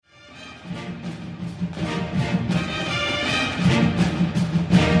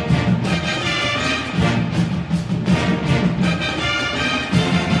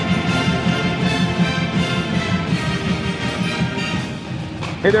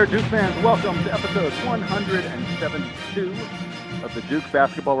Hey there, Duke fans. Welcome to episode 172 of the Duke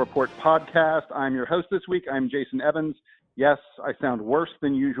Basketball Report podcast. I'm your host this week. I'm Jason Evans. Yes, I sound worse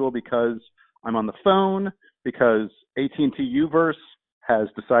than usual because I'm on the phone, because AT&T U-verse has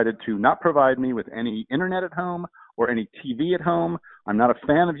decided to not provide me with any internet at home or any TV at home. I'm not a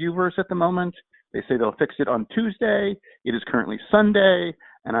fan of U-verse at the moment. They say they'll fix it on Tuesday. It is currently Sunday,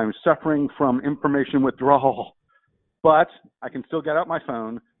 and I'm suffering from information withdrawal. But I can still get out my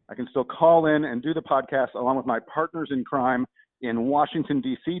phone. I can still call in and do the podcast along with my partners in crime in Washington,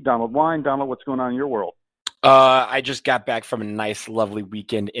 D.C., Donald Wine. Donald, what's going on in your world? I just got back from a nice, lovely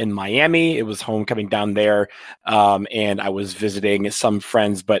weekend in Miami. It was homecoming down there, and I was visiting some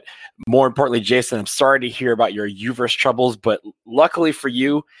friends. But more importantly, Jason, I'm sorry to hear about your U-verse troubles, but luckily for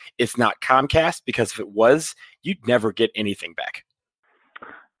you, it's not Comcast, because if it was, you'd never get anything back.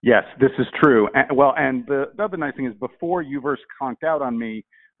 Yes, this is true. And the other nice thing is before U-verse conked out on me,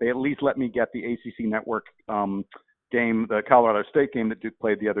 they at least let me get the ACC Network game, the Colorado State game that Duke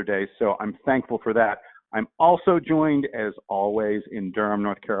played the other day. So I'm thankful for that. I'm also joined, as always, in Durham,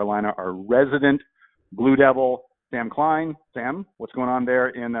 North Carolina, our resident Blue Devil, Sam Klein. Sam, what's going on there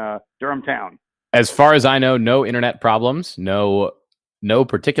in Durham town? As far as I know, no internet problems, no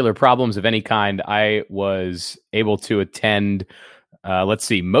particular problems of any kind. I was able to attend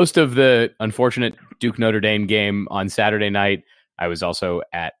most of the unfortunate Duke Notre Dame game on Saturday night. I was also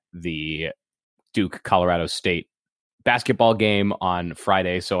at the Duke Colorado State basketball game on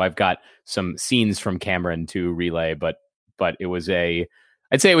Friday, so I've got some scenes from Cameron to relay. But it was I'd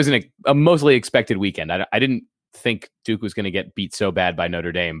say it was a mostly expected weekend. I didn't think Duke was going to get beat so bad by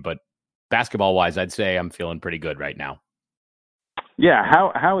Notre Dame, but basketball wise, I'd say I'm feeling pretty good right now. Yeah,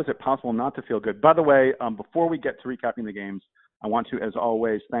 how is it possible not to feel good? By the way, before we get to recapping the games, I want to, as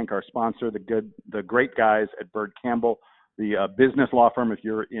always, thank our sponsor, the great guys at Bird Campbell, the business law firm. If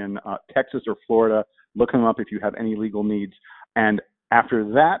you're in Texas or Florida, look them up if you have any legal needs. And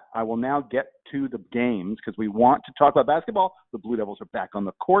after that, I will now get to the games because we want to talk about basketball. The Blue Devils are back on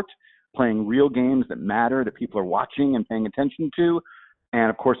the court, playing real games that matter, that people are watching and paying attention to. And,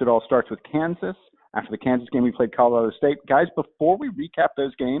 of course, it all starts with Kansas. After the Kansas game, we played Colorado State. Guys, before we recap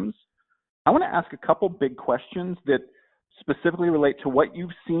those games, I want to ask a couple big questions that specifically relate to what you've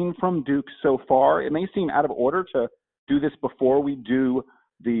seen from Duke so far. It may seem out of order to do this before we do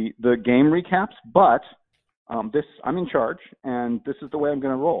the game recaps, but I'm in charge, and this is the way I'm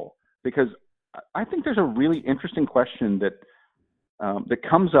going to roll, because I think there's a really interesting question that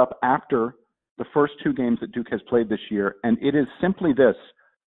comes up after the first two games that Duke has played this year, and it is simply this.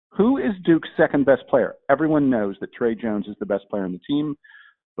 Who is Duke's second best player? Everyone knows that Tre Jones is the best player on the team,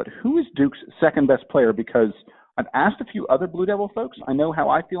 but who is Duke's second best player? Because I've asked a few other Blue Devil folks. I know how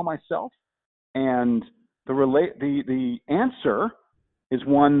I feel myself, and the answer is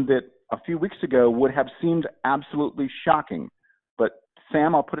one that a few weeks ago would have seemed absolutely shocking. But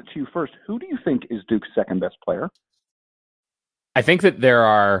Sam, I'll put it to you first. Who do you think is Duke's second best player? I think that there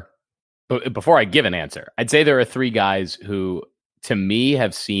are, before I give an answer, I'd say there are three guys who, to me,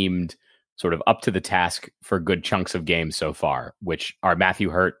 have seemed sort of up to the task for good chunks of games so far, which are Matthew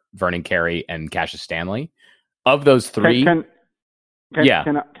Hurt, Vernon Carey, and Cassius Stanley. Of those three, can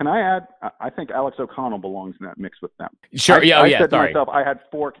I add? I think Alex O'Connell belongs in that mix with them. Sure. I said to myself, I had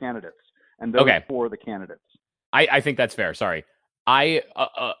four candidates, and those four are the candidates. I think that's fair. Sorry.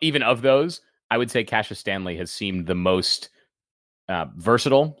 Even of those, I would say Cassius Stanley has seemed the most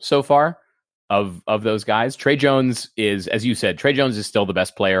versatile so far of those guys. Tre Jones is, as you said, Tre Jones is still the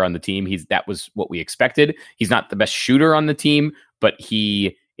best player on the team. That was what we expected. He's not the best shooter on the team, but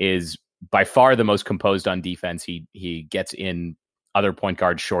he is by far the most composed on defense. He gets in other point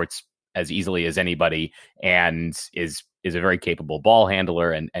guard shorts as easily as anybody, and is a very capable ball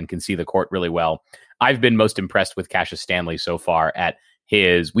handler and can see the court really well. I've been most impressed with Cassius Stanley so far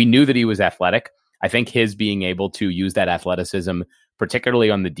we knew that he was athletic. I think his being able to use that athleticism,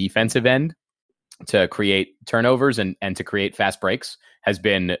 particularly on the defensive end, to create turnovers and to create fast breaks has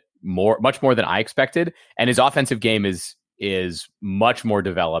been much more than I expected. And his offensive game is much more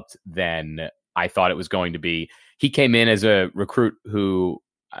developed than I thought it was going to be. He came in as a recruit who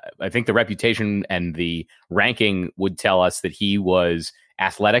I think the reputation and the ranking would tell us that he was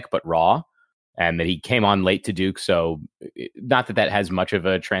athletic but raw, and that he came on late to Duke. So not that has much of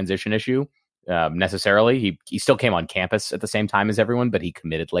a transition issue necessarily. He still came on campus at the same time as everyone, but he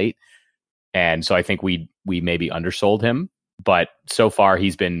committed late. And so I think we maybe undersold him. But so far,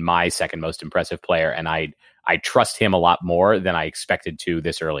 he's been my second most impressive player, and I trust him a lot more than I expected to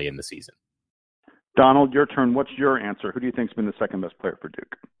this early in the season. Donald, your turn. What's your answer? Who do you think's been the second best player for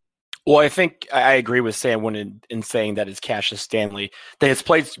Duke? Well, I think I agree with Sam in saying that it's Cassius Stanley that has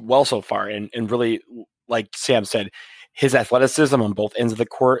played well so far, and really, like Sam said, his athleticism on both ends of the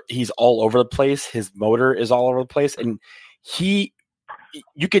court, he's all over the place. His motor is all over the place, and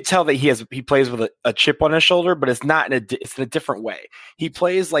you could tell that he plays with a chip on his shoulder, but it's not it's in a different way. He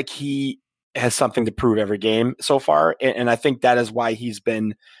plays like he has something to prove every game so far, and I think that is why he's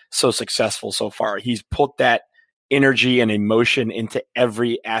been so successful so far. He's put that energy and emotion into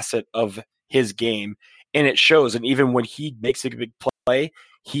every asset of his game, and it shows. And even when he makes a big play,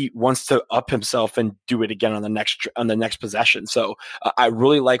 he wants to up himself and do it again on the next possession. So I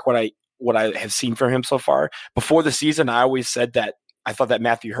really like what I have seen from him so far. Before the season, I always said that I thought that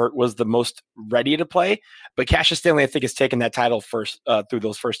Matthew Hurt was the most ready to play, but Cassius Stanley, I think, has taken that title first through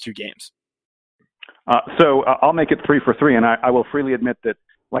those first two games. So I'll make it 3 for 3, and I will freely admit that,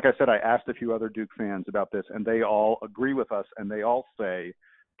 like I said, I asked a few other Duke fans about this, and they all agree with us, and they all say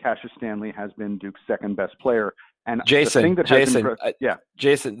Cassius Stanley has been Duke's second best player. And Jason,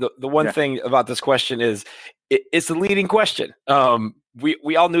 Jason, the one Yeah. thing about this question is it's a leading question.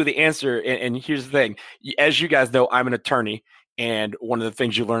 We all knew the answer, and here's the thing: as you guys know, I'm an attorney, and one of the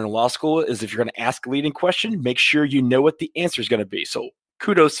things you learn in law school is if you're going to ask a leading question, make sure you know what the answer is going to be. So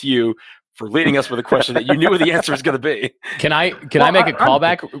kudos to you for leading us with a question that you knew what the answer was going to be. Can I make a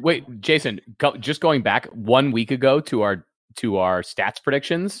callback? Wait, Jason, just going back 1 week ago to our stats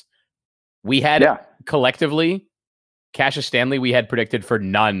predictions, we had collectively Cassius Stanley. We had predicted for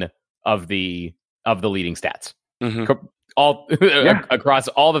none of the leading stats. Mm-hmm. Across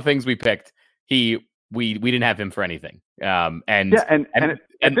all the things we picked, we didn't have him for anything. And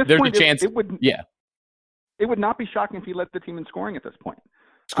there's point, a chance. It would not be shocking if he led the team in scoring at this point.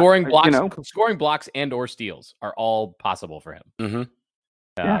 Scoring blocks and or steals are all possible for him. Mm-hmm.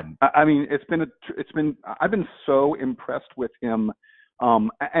 I mean, I've been so impressed with him.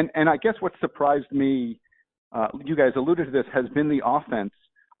 And I guess what surprised me, you guys alluded to this, has been the offense.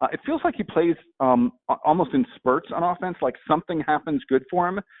 It feels like he plays almost in spurts on offense, like something happens good for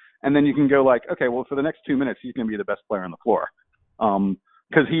him, and then you can go like, okay, well, for the next 2 minutes, he's going to be the best player on the floor.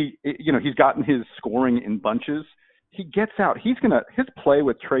 Because he's gotten his scoring in bunches. He gets out. His play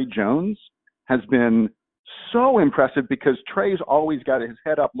with Tre Jones has been so impressive because Tre's always got his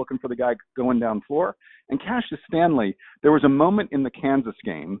head up looking for the guy going down floor. And Cassius Stanley, there was a moment in the Kansas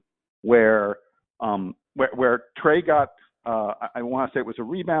game where Tre got, I want to say it was a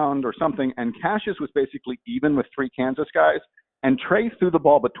rebound or something, and Cassius was basically even with 3 Kansas guys, and Tre threw the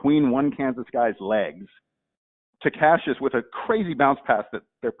ball between one Kansas guy's legs to Cassius with a crazy bounce pass that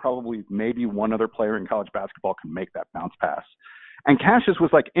there probably maybe one other player in college basketball can make that bounce pass. And Cassius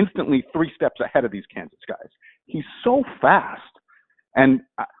was like instantly 3 steps ahead of these Kansas guys. He's so fast. And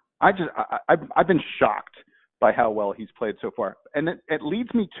I've been shocked by how well he's played so far. And it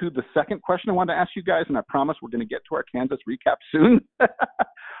leads me to the second question I wanted to ask you guys, and I promise we're going to get to our Kansas recap soon.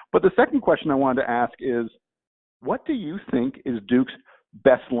 But the second question I wanted to ask is, what do you think is Duke's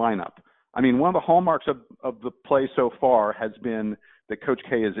best lineup? I mean, one of the hallmarks of the play so far has been that Coach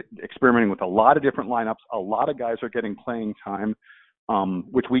K is experimenting with a lot of different lineups. A lot of guys are getting playing time,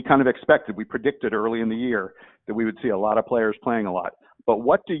 which we kind of expected. We predicted early in the year that we would see a lot of players playing a lot. But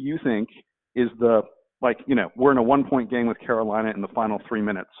what do you think is we're in a 1-point game with Carolina in the final 3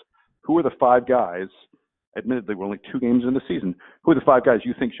 minutes. Who are the 5 guys? Admittedly, we're only 2 games in the season. Who are the 5 guys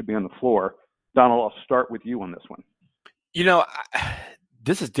you think should be on the floor? Donald, I'll start with you on this one.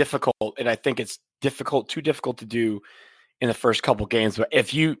 This is difficult, and I think it's too difficult to do in the first couple games. But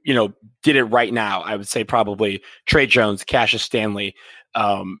if you did it right now, I would say probably Tre Jones, Cassius Stanley,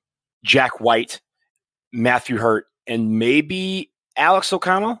 Jack White, Matthew Hurt, and maybe Alex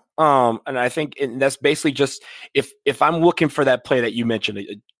O'Connell. And I think that's basically just if I'm looking for that play that you mentioned,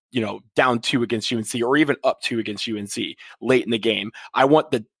 down 2 against UNC or even up 2 against UNC late in the game, I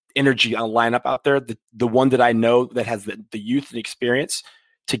want the energy on lineup out there, the one that I know that has the youth and experience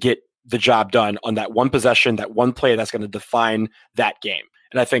to get the job done on that one possession, that one play that's going to define that game.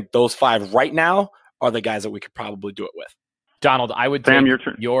 And I think those 5 right now are the guys that we could probably do it with. Donald, I would Sam, take your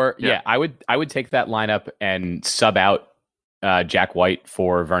turn. I would take that lineup and sub out Jack White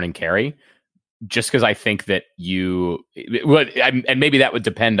for Vernon Carey, just because I think that and maybe that would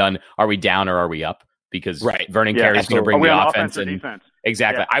depend on, are we down or are we up? Because Vernon Carey is going to bring the offense and defense.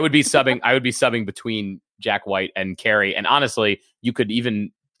 Exactly. Yeah. I would be subbing between Jack White and Carey. And honestly, you could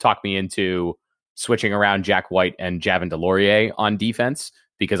even talk me into switching around Jack White and Javin DeLaurier on defense,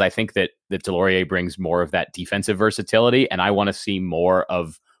 because I think that DeLaurier brings more of that defensive versatility. And I want to see more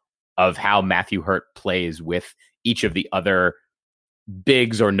of how Matthew Hurt plays with each of the other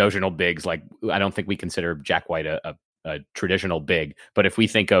bigs or notional bigs. Like, I don't think we consider Jack White a traditional big, but if we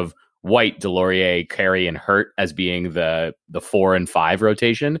think of White, Delorier, Carey, and Hurt as being the 4 and 5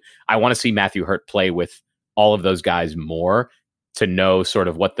 rotation. I want to see Matthew Hurt play with all of those guys more to know sort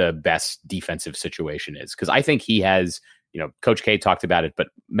of what the best defensive situation is. Because I think he has, Coach K talked about it, but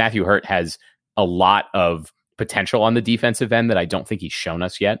Matthew Hurt has a lot of potential on the defensive end that I don't think he's shown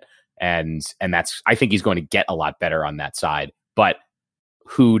us yet. And I think he's going to get a lot better on that side. But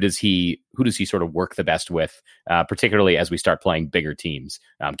who does he sort of work the best with, particularly as we start playing bigger teams?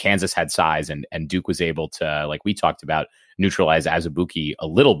 Kansas had size, and Duke was able to, like we talked about, neutralize Azubuike a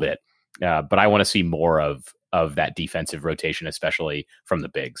little bit. But I want to see more of that defensive rotation, especially from the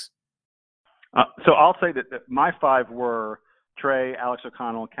bigs. So I'll say that my 5 were Trey, Alex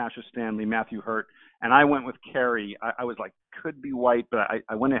O'Connell, Cassius Stanley, Matthew Hurt, and I went with Carey. I was like, could be White, but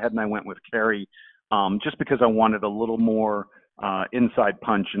I went ahead and I went with Carey just because I wanted a little more inside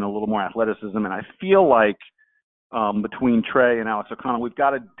punch and a little more athleticism. And I feel like between Trey and Alex O'Connell, we've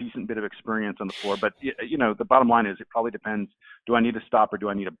got a decent bit of experience on the floor. But, the bottom line is it probably depends. Do I need to stop or do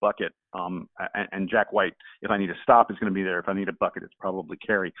I need a bucket? And Jack White, if I need to stop, is going to be there. If I need a bucket, it's probably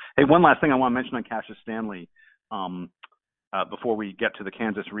Carey. Hey, one last thing I want to mention on Cassius Stanley before we get to the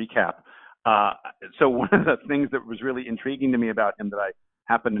Kansas recap. So one of the things that was really intriguing to me about him that I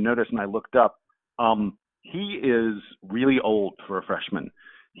happened to notice and I looked up, he is really old for a freshman.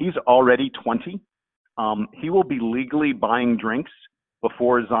 He's already 20. He will be legally buying drinks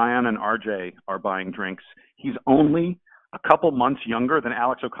before Zion and RJ are buying drinks. He's only a couple months younger than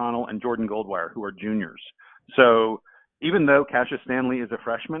Alex O'Connell and Jordan Goldwire, who are juniors. So even though Cassius Stanley is a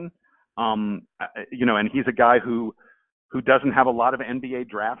freshman, and he's a guy who doesn't have a lot of NBA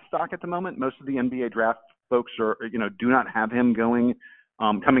draft stock at the moment. Most of the NBA draft folks do not have him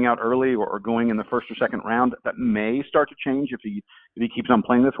coming out early or going in the first or second round. That may start to change if he keeps on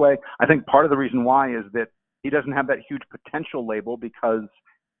playing this way. I think part of the reason why is that he doesn't have that huge potential label because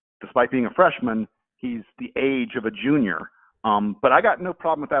despite being a freshman, he's the age of a junior. But I got no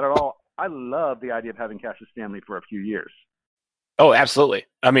problem with that at all. I love the idea of having Cassius Stanley for a few years. Oh, absolutely.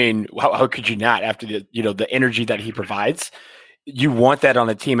 I mean, how could you not after the energy that he provides? You want that on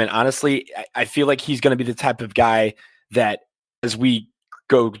a team. And honestly, I feel like he's going to be the type of guy that as we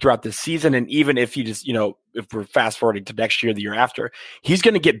go throughout the season, and even if he just, if we're fast forwarding to next year, the year after, he's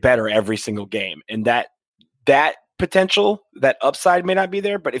going to get better every single game. And that potential, that upside may not be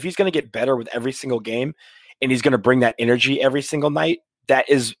there, but if he's going to get better with every single game and he's going to bring that energy every single night, that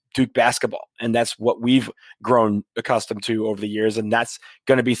is Duke basketball. And that's what we've grown accustomed to over the years. And that's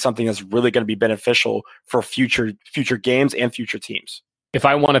going to be something that's really going to be beneficial for future games and future teams. If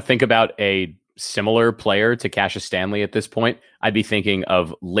I want to think about a similar player to Cassius Stanley at this point, I'd be thinking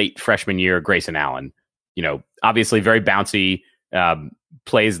of late freshman year Grayson Allen. Obviously very bouncy,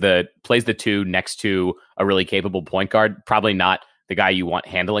 plays the 2 next to a really capable point guard. Probably not the guy you want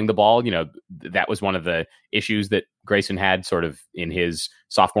handling the ball. That was one of the issues that Grayson had sort of in his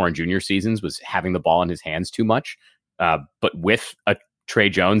sophomore and junior seasons, was having the ball in his hands too much. But with a Trey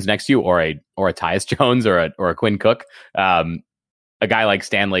Jones next to you, or a Tyus Jones, or a Quinn Cook, a guy like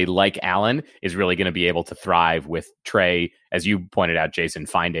Stanley, like Allen, is really going to be able to thrive with Trey, as you pointed out, Jason,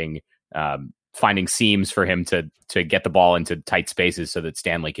 finding seams for him to get the ball into tight spaces so that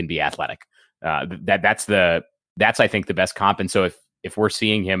Stanley can be athletic. That's I think the best comp. And so if we're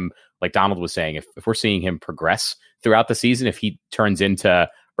seeing him, like Donald was saying, if we're seeing him progress throughout the season, if he turns into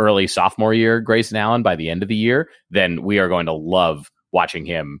early sophomore year Grayson Allen by the end of the year, then we are going to love watching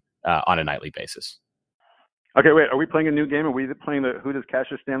him on a nightly basis. Okay, wait, are we playing a new game? Are we playing the Who Does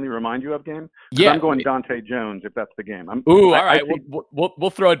Cassius Stanley Remind You of game? Yeah. I'm going Dante Jones, if that's the game. All right. We'll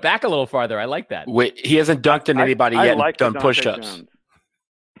throw it back a little farther. I like that. Wait, he hasn't dunked on anybody yet and done push-ups.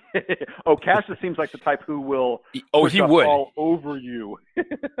 Oh, Cassius seems like the type who will he would all over you.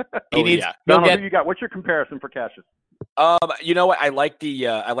 He needs. Yeah. Donald, who you got? What's your comparison for Cassius? You know what? I like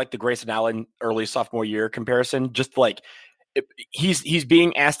the Grayson Allen early sophomore year comparison. Just like he's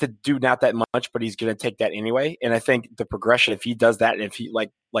being asked to do not that much, but he's going to take that anyway. And I think the progression, if he does that, and if he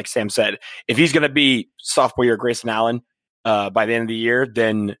like Sam said, if he's going to be sophomore year Grayson Allen by the end of the year,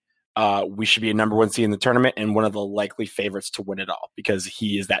 then we should be a number 1 seed in the tournament and one of the likely favorites to win it all because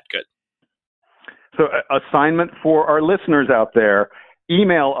he is that good. So assignment for our listeners out there,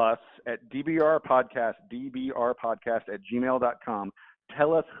 email us at dbrpodcast@gmail.com.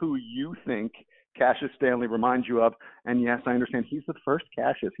 Tell us who you think Cassius Stanley reminds you of. And yes, I understand he's the first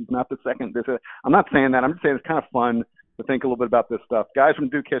Cassius. He's not the second. I'm not saying that. I'm just saying it's kind of fun to think a little bit about this stuff. Guys from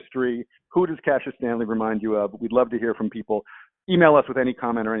Duke history, who does Cassius Stanley remind you of? We'd love to hear from people. Email us with any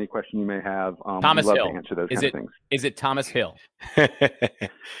comment or any question you may have. Thomas we'd love Hill. to answer those kind of things. Is it Thomas Hill?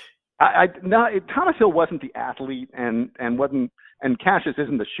 No, Thomas Hill wasn't the athlete and wasn't And Cassius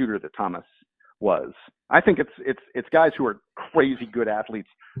isn't the shooter that Thomas was. I think it's guys who are crazy good athletes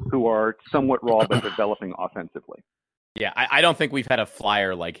who are somewhat raw but developing offensively. Yeah, I don't think we've had a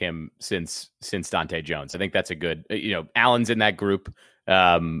flyer like him since Dante Jones. I think that's a good, Allen's in that group.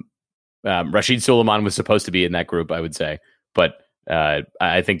 Rashid Suleiman was supposed to be in that group, I would say. But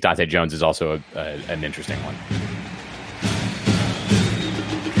I think Dante Jones is also an interesting one.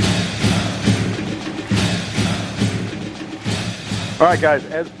 All right, guys,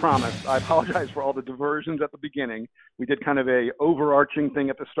 as promised, I apologize for all the diversions at the beginning. We did kind of a overarching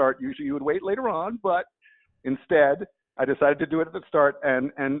thing at the start. Usually you would wait later on, but instead I decided to do it at the start,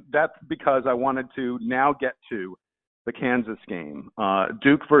 and that's because I wanted to now get to the Kansas game.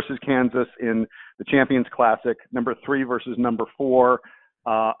 Duke versus Kansas in the Champions Classic, number 3 versus number 4.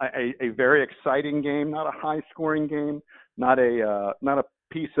 A very exciting game, not a high-scoring game, not a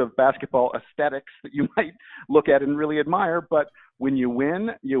piece of basketball aesthetics that you might look at and really admire, but when you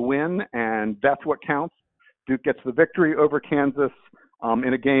win, and that's what counts. Duke gets the victory over Kansas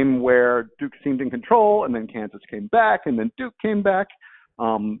in a game where Duke seemed in control, and then Kansas came back, and then Duke came back.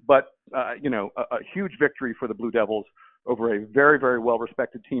 But a huge victory for the Blue Devils over a very, very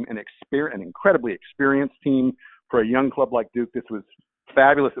well-respected team, an incredibly experienced team for a young club like Duke. This was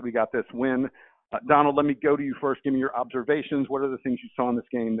fabulous that we got this win. Donald, let me go to you first. Give me your observations. What are the things you saw in this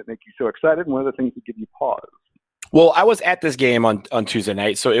game that make you so excited, and what are the things that give you pause? Well, I was at this game on Tuesday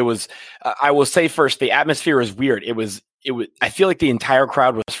night, so it was. I will say first, the atmosphere was weird. It was. I feel like the entire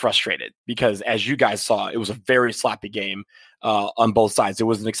crowd was frustrated because, as you guys saw, it was a very sloppy game on both sides. It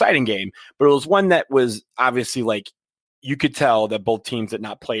was an exciting game, but it was one that was obviously like you could tell that both teams had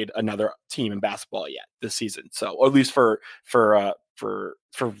not played another team in basketball yet this season. So, or at least for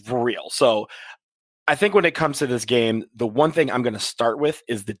real. So, I think when it comes to this game, the one thing I'm going to start with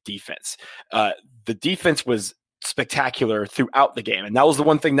is the defense. The defense was spectacular throughout the game, and that was the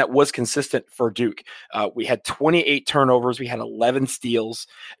one thing that was consistent for Duke. We had 28 turnovers, we had 11 steals.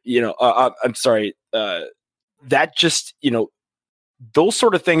 I'm sorry. That just those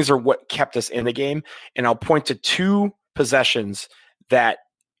sort of things are what kept us in the game. And I'll point to 2 possessions that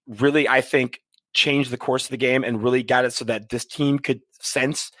really I think changed the course of the game and really got it so that this team could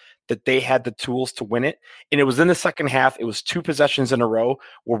sense that they had the tools to win it. And it was in the second half. It was 2 possessions in a row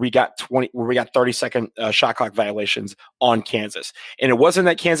where we got 30-second shot clock violations on Kansas. And it wasn't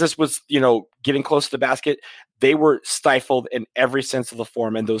that Kansas was, getting close to the basket. They were stifled in every sense of the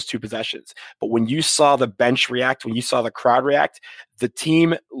form in those 2 possessions. But when you saw the bench react, when you saw the crowd react, the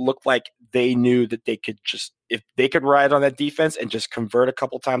team looked like they knew that they could just, if they could ride on that defense and just convert a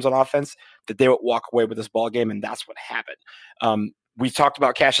couple times on offense, that they would walk away with this ball game. And that's what happened. We talked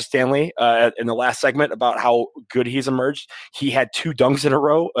about Cassius Stanley in the last segment about how good he's emerged. He had 2 dunks in a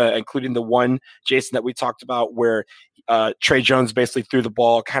row, including the one, Jason, that we talked about where Tre Jones basically threw the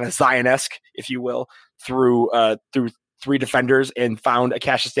ball kind of Zion-esque, if you will, through 3 defenders and found a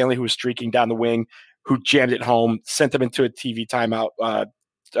Cassius Stanley who was streaking down the wing, who jammed it home, sent them into a TV timeout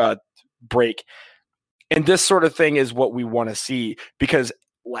break. And this sort of thing is what we want to see, because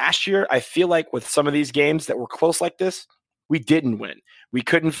last year, I feel like with some of these games that were close like this, we didn't win. We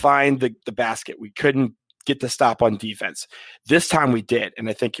couldn't find the basket. We couldn't get the stop on defense. This time we did. And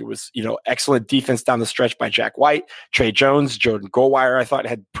I think it was, excellent defense down the stretch by Jack White, Tre Jones, Jordan Goldwire, I thought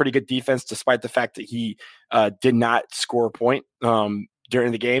had pretty good defense despite the fact that he did not score a point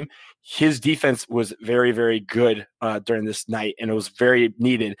during the game. His defense was very, very good during this night, and it was very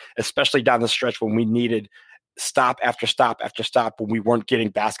needed, especially down the stretch when we needed stop after stop after stop when we weren't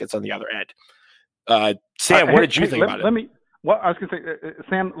getting baskets on the other end. Sam, what did you think about it? Well, I was going to say,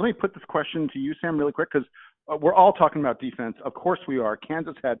 Sam, let me put this question to you, Sam, really quick, because we're all talking about defense. Of course we are.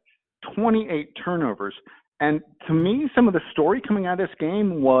 Kansas had 28 turnovers. And to me, some of the story coming out of this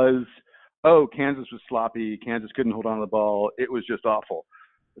game was, Kansas was sloppy. Kansas couldn't hold on to the ball. It was just awful.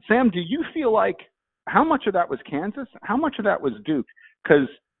 Sam, do you feel like how much of that was Kansas? How much of that was Duke? Because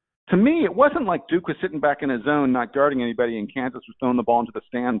to me, it wasn't like Duke was sitting back in his zone, not guarding anybody, and Kansas was throwing the ball into the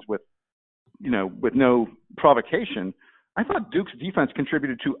stands with no provocation. I thought Duke's defense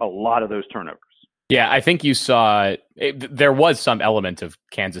contributed to a lot of those turnovers. Yeah, I think you saw there was some element of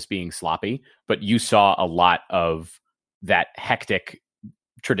Kansas being sloppy, but you saw a lot of that hectic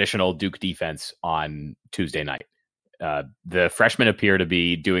traditional Duke defense on Tuesday night. The freshmen appear to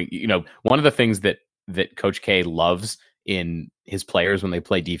be doing, one of the things that Coach K loves in his players when they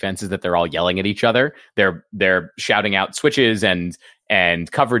play defense is that they're all yelling at each other. They're shouting out switches and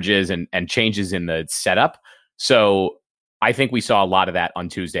coverages and changes in the setup. So I think we saw a lot of that on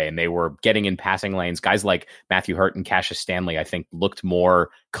Tuesday, and they were getting in passing lanes. Guys like Matthew Hurt and Cassius Stanley, I think, looked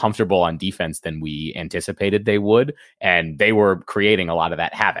more comfortable on defense than we anticipated they would, and they were creating a lot of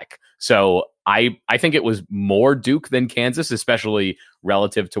that havoc. So I think it was more Duke than Kansas, especially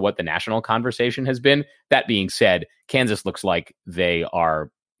relative to what the national conversation has been. That being said, Kansas looks like they are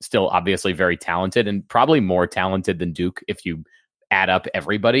still obviously very talented and probably more talented than Duke if you add up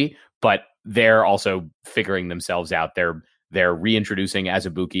everybody, but they're also figuring themselves out. They're reintroducing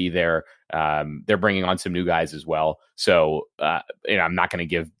Azubuike. They're bringing on some new guys as well. So I'm not going to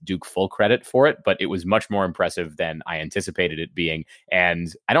give Duke full credit for it, but it was much more impressive than I anticipated it being.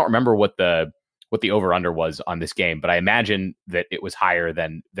 And I don't remember what the over under was on this game, but I imagine that it was higher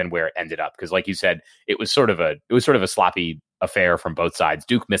than where it ended up. Because like you said, it was sort of a sloppy affair from both sides.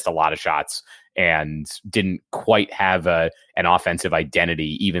 Duke missed a lot of shots and didn't quite have an offensive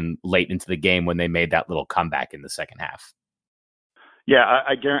identity even late into the game when they made that little comeback in the second half. Yeah,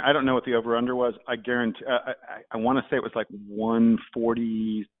 I guarantee. I don't know what the over/under was. I guarantee. I want to say it was like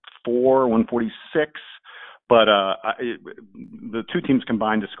 144, 146, but the two teams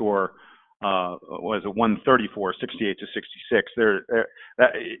combined to score was a 134, 68 to 66.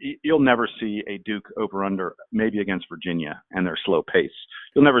 You'll never see a Duke over/under, maybe against Virginia and their slow pace.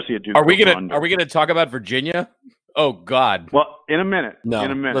 You'll never see a Duke. Are we gonna talk about Virginia? Oh God. Well, in a minute. No,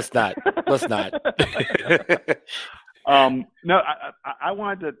 in a minute. Let's not. No, I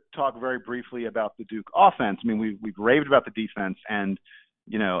wanted to talk very briefly about the Duke offense. I mean, we've raved about the defense, and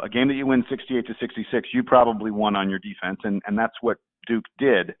a game that you win 68 to 66, you probably won on your defense, and that's what Duke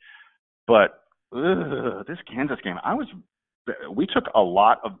did. But this Kansas game, we took a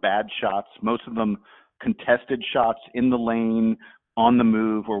lot of bad shots, most of them contested shots in the lane, on the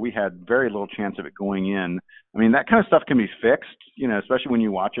move, where we had very little chance of it going in. I mean, that kind of stuff can be fixed, especially when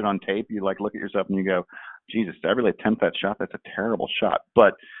you watch it on tape. You look at yourself and you go, Jesus, did I really attempt that shot? That's a terrible shot.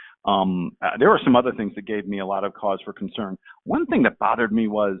 But there were some other things that gave me a lot of cause for concern. One thing that bothered me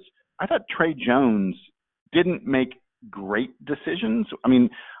was I thought Tre Jones didn't make great decisions. I mean,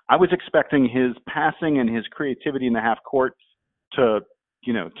 I was expecting his passing and his creativity in the half court to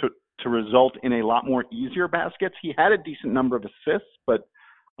result in a lot more easier baskets. He had a decent number of assists, but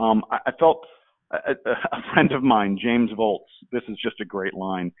I felt a friend of mine, James Volts, this is just a great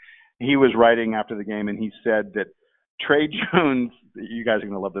line. He was writing after the game, and he said that Tre Jones, you guys are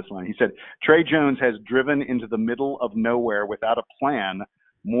going to love this line. He said, Tre Jones has driven into the middle of nowhere without a plan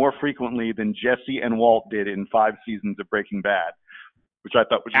more frequently than Jesse and Walt did in 5 seasons of Breaking Bad, which I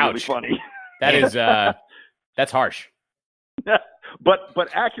thought was really funny. That is, that's harsh. But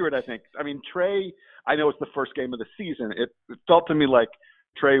accurate, I think. I mean, Tre, I know it's the first game of the season. It felt to me like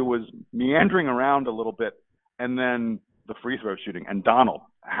Tre was meandering around a little bit, and then the free throw shooting. And Donald,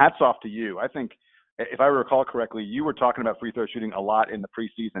 hats off to you. I think, if I recall correctly, you were talking about free throw shooting a lot in the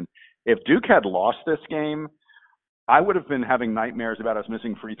preseason. If Duke had lost this game, I would have been having nightmares about us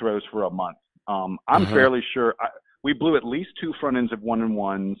missing free throws for a month. I'm fairly sure we blew at least 2 front ends of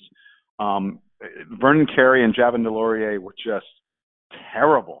 1-and-1s. Vernon Carey and Javon DeLaurier were just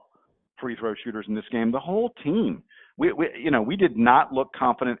terrible free throw shooters in this game. The whole team, we did not look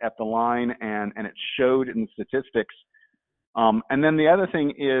confident at the line, and it showed in the statistics. And then the other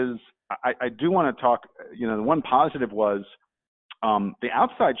thing is, I do want to talk, the one positive was the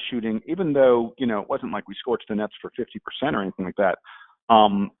outside shooting, even though, it wasn't like we scorched the nets for 50% or anything like that.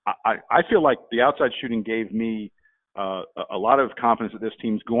 I feel like the outside shooting gave me a lot of confidence that this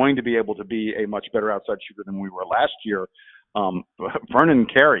team's going to be able to be a much better outside shooter than we were last year. Vernon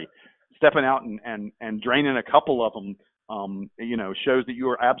Carey stepping out and draining a couple of them, shows that you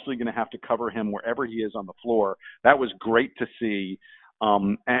are absolutely going to have to cover him wherever he is on the floor. That was great to see.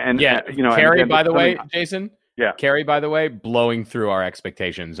 Carey, by the way, Jason. Yeah, Carey, by the way, blowing through our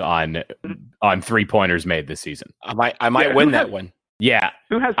expectations on 3-pointers made this season. I might win that one. Yeah.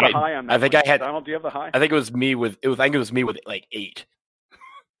 Who has the high on that? I think I had. Donald, do you have the high? I think it was me with like 8.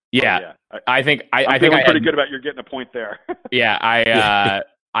 Yeah. I think I'm feeling pretty good about you getting a point there. Yeah,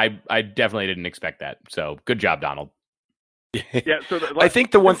 I definitely didn't expect that. So good job, Donald. Yeah. So I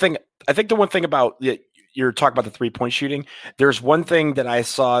think the one thing about you're talking about the 3-point shooting. There's one thing that I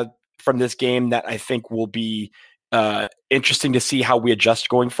saw from this game that I think will be interesting to see how we adjust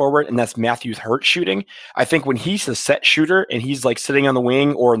going forward, and that's Matthew Hurt shooting. I think when he's a set shooter and he's like sitting on the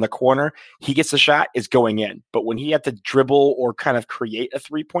wing or in the corner, he gets the shot, it's going in. But when he had to dribble or kind of create a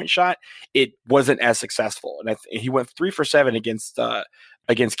 3-point shot, it wasn't as successful. And he went 3 for 7 against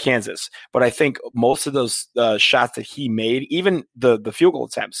Kansas. But I think most of those shots that he made, even the field goal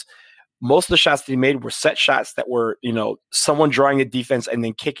attempts, most of the shots that he made were set shots that were, someone drawing the defense and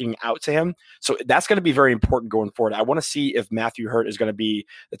then kicking out to him. So that's going to be very important going forward. I want to see if Matthew Hurt is going to be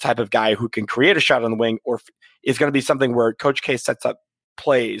the type of guy who can create a shot on the wing, or if it's going to be something where Coach K sets up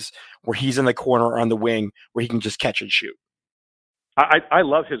plays where he's in the corner or on the wing where he can just catch and shoot. I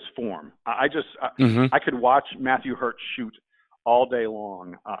love his form. I could watch Matthew Hurt shoot all day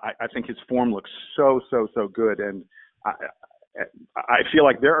long. I think his form looks so good, and I feel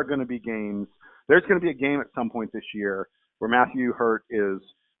like there are going to be games. There's going to be a game at some point this year where Matthew Hurt is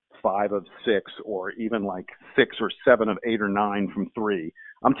 5 of 6, or even like 6 or 7 of 8 or 9 from 3.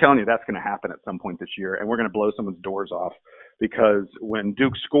 I'm telling you, that's going to happen at some point this year, and we're going to blow someone's doors off, because when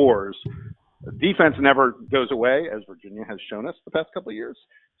Duke scores, defense never goes away, as Virginia has shown us the past couple of years.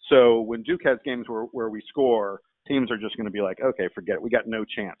 So when Duke has games where we score, teams are just going to be like, okay, forget it. We got no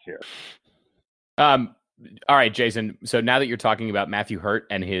chance here. All right, Jason. So now that you're talking about Matthew Hurt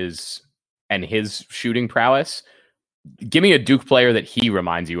and his shooting prowess, give me a Duke player that he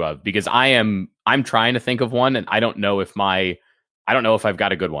reminds you of, because I'm trying to think of one, and I don't know if I've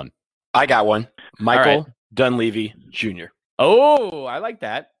got a good one. I got one. Michael Dunleavy Jr. Oh, I like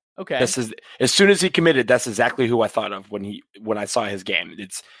that. Okay. This is, as soon as he committed, that's exactly who I thought of when I saw his game.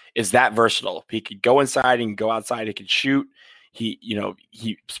 It's that versatile. He could go inside, he can go outside, he could shoot. He's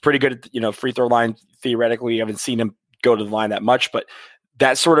pretty good at free throw line theoretically. I haven't seen him go to the line that much, but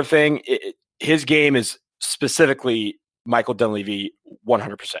that sort of thing. His game is specifically Michael Dunleavy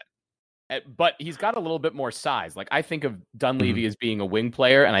 100%. But he's got a little bit more size. Like, I think of Dunleavy as being a wing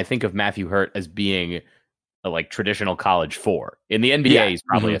player, and I think of Matthew Hurt as being a traditional college 4. In the NBA, he's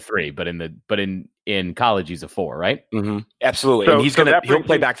probably a 3, but in college he's a 4, right? Mm-hmm. Absolutely. So, and he'll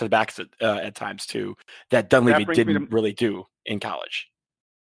play back to the backs at times too. That Dunleavy didn't really do in college.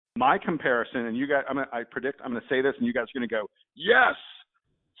 My comparison, and you guys, I'm going to say this, and you guys are going to go, yes.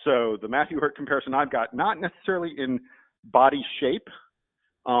 So the Matthew Hurt comparison I've got, not necessarily in body shape,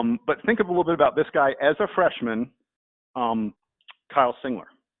 but think a little bit about this guy as a freshman, Kyle Singler.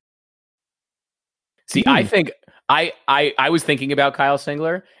 See, I think I was thinking about Kyle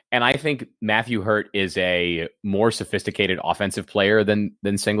Singler, and I think Matthew Hurt is a more sophisticated offensive player than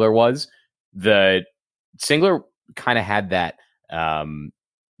Singler was. The Singler kind of had that,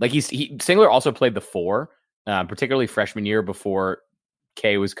 Singler also played the 4, particularly freshman year before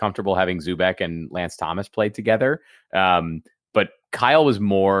K was comfortable having Zubek and Lance Thomas play together. But Kyle was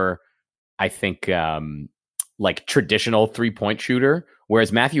more, I think, traditional 3-point shooter,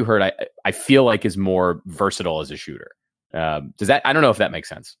 whereas Matthew Hurt, I feel like, is more versatile as a shooter. Does that? I don't know if that makes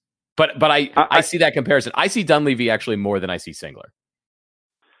sense, but I see that comparison. I see Dunleavy actually more than I see Singler.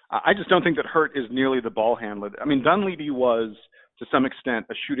 I just don't think that Hurt is nearly the ball handler. I mean, Dunleavy was to some extent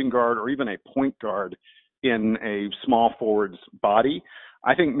a shooting guard or even a point guard in a small forward's body.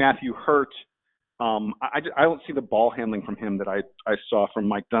 I think Matthew Hurt, I don't see the ball handling from him that I saw from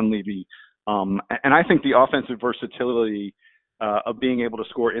Mike Dunleavy. And I think the offensive versatility of being able to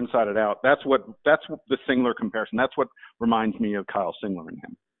score inside and out, that's what the Singler comparison, that's what reminds me of Kyle Singler and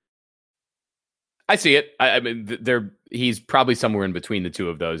him. I see it. I mean, he's probably somewhere in between the two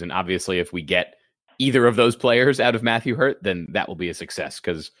of those. And obviously, if we get either of those players out of Matthew Hurt, then that will be a success,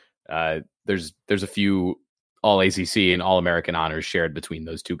 because there's a few All-ACC and All-American honors shared between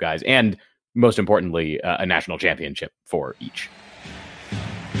those two guys, and most importantly, a national championship for each.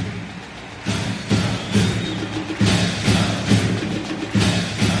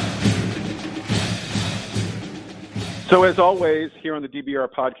 So as always, here on the DBR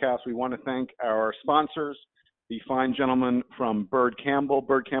podcast, we want to thank our sponsors, the fine gentlemen from Bird Campbell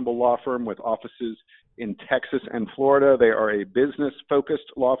Law Firm, with offices in Texas and Florida. They are a business-focused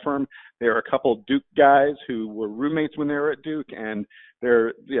law firm. They are a couple Duke guys who were roommates when they were at Duke, and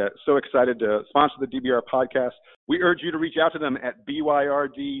they're so excited to sponsor the DBR podcast. We urge you to reach out to them at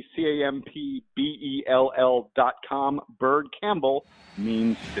BYRDCAMPBELL.com. Bird Campbell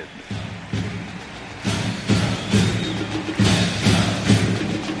means business.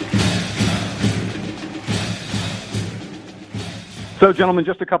 So, gentlemen,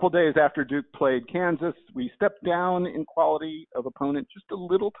 just a couple days after Duke played Kansas, we stepped down in quality of opponent just a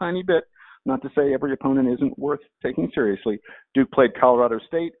little tiny bit. Not to say every opponent isn't worth taking seriously. Duke played Colorado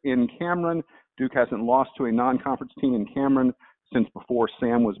State in Cameron. Duke hasn't lost to a non-conference team in Cameron since before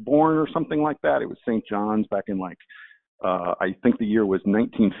Sam was born or something like that. It was St. John's back in I think the year was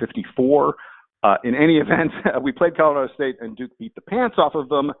 1954. In any event, we played Colorado State and Duke beat the pants off of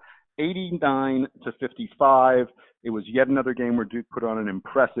them, 89-55. It was yet another game where Duke put on an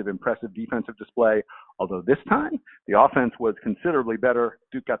impressive defensive display, although this time the offense was considerably better.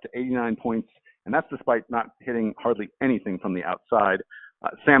 Duke got to 89 points, and that's despite not hitting hardly anything from the outside.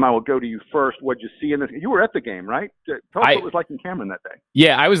 Sam, I will go to you first. What'd you see in this? You were at the game, right? Tell us what it was like in Cameron that day.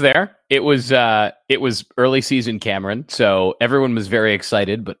 Yeah, I was there. It was early season Cameron, so everyone was very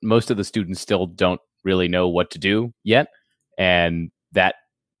excited, but most of the students still don't really know what to do yet, and that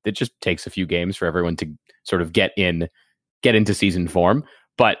it just takes a few games for everyone to sort of get into season form.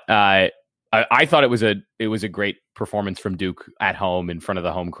 But I thought it was a great performance from Duke at home in front of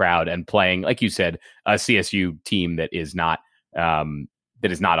the home crowd and playing, like you said, a CSU team that is not on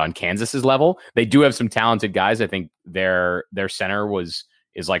Kansas's level. They do have some talented guys. I think their center is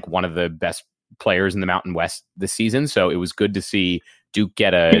like one of the best players in the Mountain West this season. So it was good to see Duke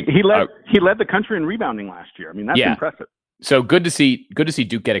get he led the country in rebounding last year. I mean, that's impressive. So good to see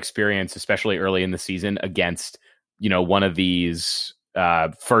Duke get experience, especially early in the season against, one of these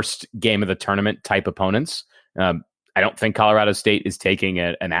first game of the tournament type opponents. I don't think Colorado State is taking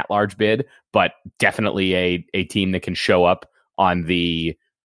an at-large bid, but definitely a team that can show up on the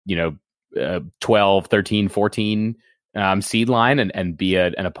 12, 13, 14 seed line and be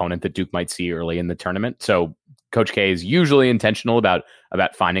an opponent that Duke might see early in the tournament. So Coach K is usually intentional about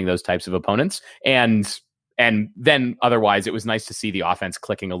finding those types of opponents. And then otherwise, it was nice to see the offense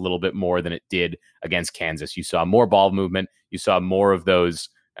clicking a little bit more than it did against Kansas. You saw more ball movement. You saw more of those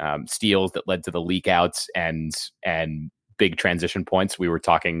steals that led to the leak outs and big transition points. We were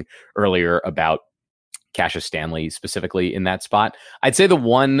talking earlier about Cassius Stanley specifically in that spot. I'd say the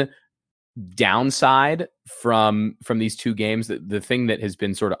one downside from these two games, the thing that has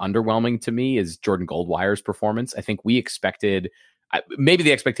been sort of underwhelming to me is Jordan Goldwire's performance. I think we expected, maybe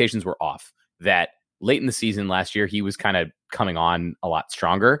the expectations were off, that late in the season last year, he was kind of coming on a lot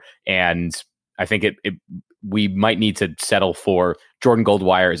stronger. And I think we might need to settle for Jordan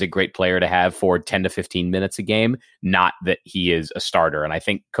Goldwire is a great player to have for 10 to 15 minutes a game, not that he is a starter. And I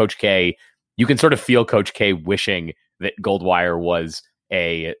think Coach K, you can sort of feel Coach K wishing that Goldwire was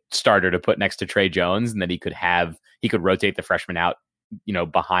a starter to put next to Trey Jones, and that he could rotate the freshman out,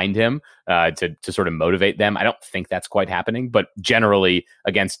 behind him to sort of motivate them. I don't think that's quite happening, but generally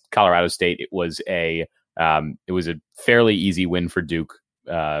against Colorado State, it was a fairly easy win for Duke,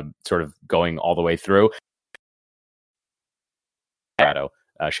 sort of going all the way through.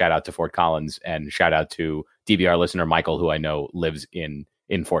 Shout out to Fort Collins and shout out to DBR listener Michael, who I know lives in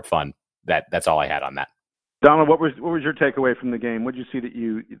Fort Fun. That's all I had on that. Donald, what was your takeaway from the game? What did you see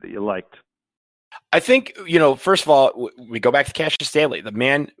that you liked? I think, first of all, we go back to Cassius Stanley. The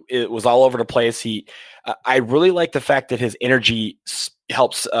man, it was all over the place. I really like the fact that his energy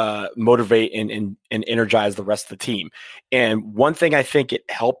helps motivate and energize the rest of the team. And one thing I think it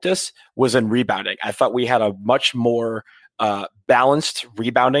helped us was in rebounding. I thought we had a much more balanced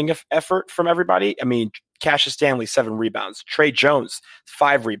rebounding effort from everybody. I mean, Cassius Stanley, 7 rebounds. Trey Jones,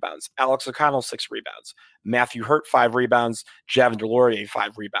 5 rebounds. Alex O'Connell, 6 rebounds. Matthew Hurt, 5 rebounds. Javin DeLaurier,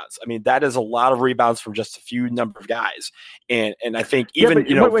 5 rebounds. I mean, that is a lot of rebounds from just a few number of guys. And I think even,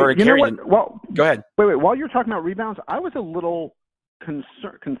 Vernon Carrigan. Well, go ahead. Wait. While you're talking about rebounds, I was a little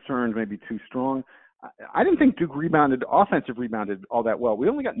concerned, maybe too strong. I didn't think Duke offensive rebounded all that well. We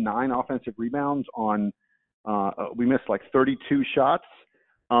only got 9 offensive rebounds on, we missed like 32 shots.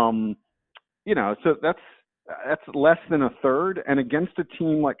 So that's less than a third. And against a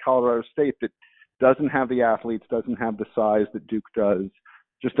team like Colorado State that doesn't have the athletes, doesn't have the size that Duke does,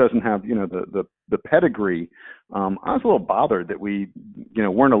 just doesn't have, the pedigree. I was a little bothered that we,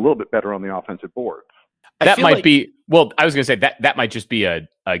 weren't a little bit better on the offensive boards. That might be, well, I was going to say that might just be a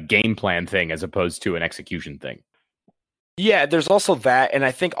game plan thing as opposed to an execution thing. Yeah, there's also that. And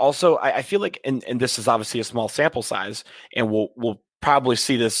I think also, I feel like, and this is obviously a small sample size, and we'll probably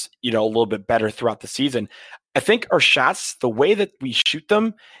see this, a little bit better throughout the season. I think our shots, the way that we shoot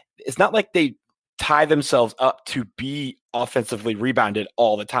them, it's not like they tie themselves up to be offensively rebounded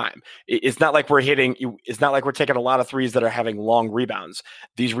all the time. It's not like we're taking a lot of threes that are having long rebounds.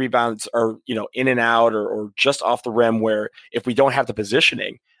 These rebounds are, in and out or just off the rim, where if we don't have the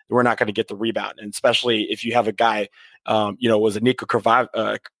positioning, we're not going to get the rebound. And especially if you have a guy, was a Nico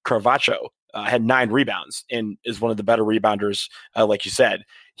Carvacho, had 9 rebounds and is one of the better rebounders, like you said.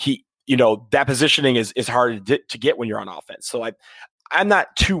 That positioning is hard to get when you're on offense. So I'm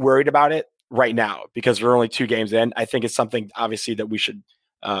not too worried about it right now because we're only 2 games in. I think it's something obviously that we should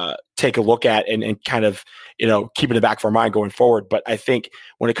take a look at and kind of, keep in the back of our mind going forward. But I think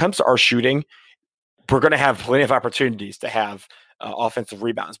when it comes to our shooting, we're going to have plenty of opportunities to have offensive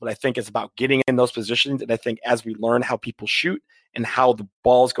rebounds. But I think it's about getting in those positions. And I think as we learn how people shoot and how the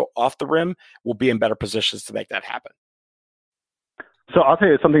balls go off the rim, we'll be in better positions to make that happen. So I'll tell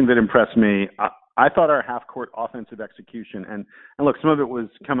you something that impressed me. I thought our half-court offensive execution, and look, some of it was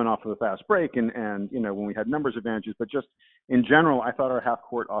coming off of a fast break and when we had numbers advantages, but just in general, I thought our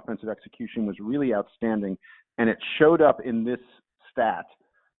half-court offensive execution was really outstanding, and it showed up in this stat.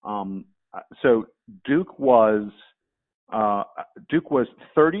 So Duke was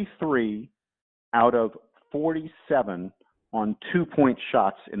 33 out of 47 on 2-point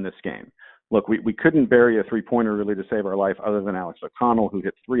shots in this game. Look, we couldn't bury a three-pointer really to save our life other than Alex O'Connell, who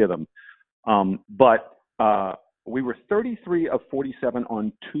hit 3 of them. But we were 33 of 47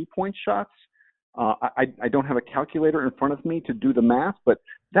 on 2-point shots. I don't have a calculator in front of me to do the math, but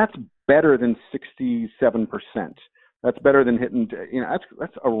that's better than 67%. That's better than hitting,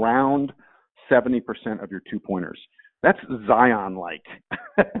 that's around 70% of your 2-pointers. That's Zion-like.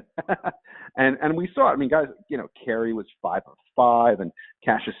 and we saw it. I mean, guys, Carey was 5 of 5 and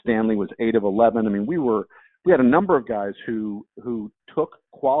Cassius Stanley was 8 of 11. I mean, we had a number of guys who took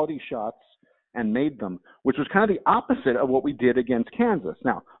quality shots and made them, which was kind of the opposite of what we did against Kansas.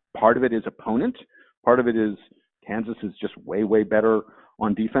 Now, part of it is opponent. Part of it is Kansas is just way, way better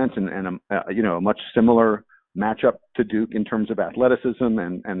on defense and a much similar matchup to Duke in terms of athleticism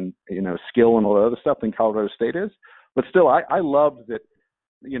and skill and all that other stuff than Colorado State is. But still, I loved that,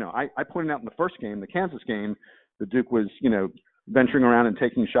 I pointed out in the first game, the Kansas game, that Duke was, venturing around and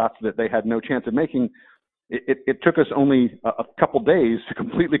taking shots that they had no chance of making. It took us only a couple days to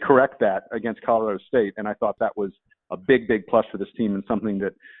completely correct that against Colorado State, and I thought that was a big, big plus for this team and something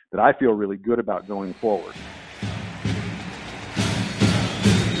that I feel really good about going forward.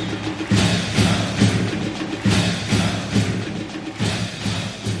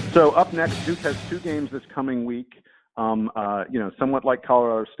 So up next, Duke has 2 games this coming week. Somewhat like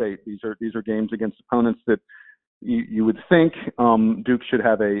Colorado State, these are games against opponents that you would think Duke should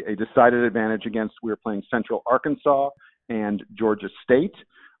have a decided advantage against. We're playing Central Arkansas and Georgia State.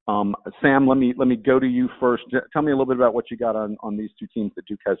 Sam, let me go to you first. Tell me a little bit about what you got on these 2 teams that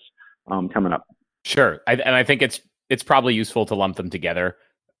Duke has coming up. Sure, I think it's probably useful to lump them together.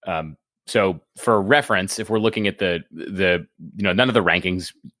 So for reference, if we're looking at the none of the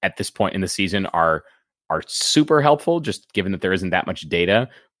rankings at this point in the season are super helpful, just given that there isn't that much data.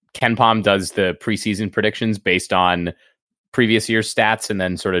 KenPom does the preseason predictions based on previous year's stats and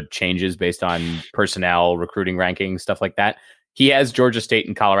then sort of changes based on personnel, recruiting rankings, stuff like that. He has Georgia State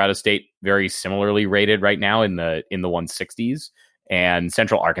and Colorado State very similarly rated right now in the 160s, and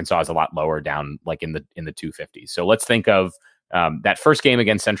Central Arkansas is a lot lower down, like in the 250s. So let's think of that first game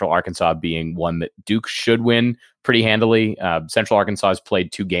against Central Arkansas being one that Duke should win pretty handily. Central Arkansas has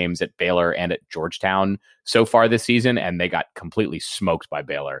played 2 games at Baylor and at Georgetown so far this season, and they got completely smoked by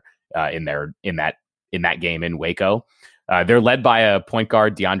Baylor in that game in Waco. They're led by a point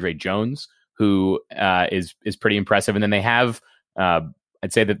guard, DeAndre Jones, who is pretty impressive. And then they have,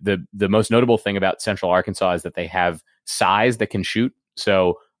 I'd say that the most notable thing about Central Arkansas is that they have size that can shoot.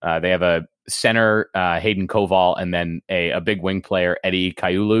 So they have a center, Hayden Koval, and then a big wing player, Eddie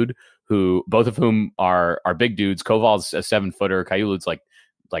Kayulud, who both of whom are big dudes. Koval's a 7-footer. Kayulud's like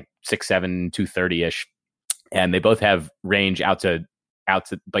 6'7", 230-ish. And they both have range out to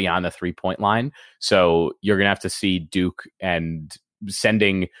beyond the 3-point line. So you're going to have to see Duke and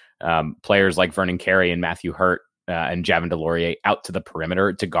sending players like Vernon Carey and Matthew Hurt and Javin DeLaurier out to the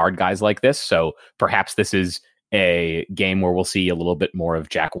perimeter to guard guys like this. So perhaps this is a game where we'll see a little bit more of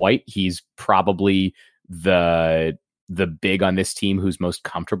Jack White. He's probably the big on this team who's most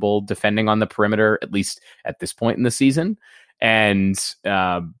comfortable defending on the perimeter, at least at this point in the season. And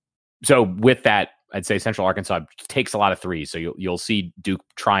so with that, I'd say Central Arkansas takes a lot of threes. So you'll see Duke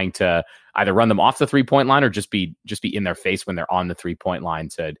trying to either run them off the 3-point line or just be in their face when they're on the 3-point line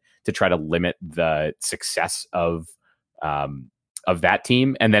to try to limit the success of that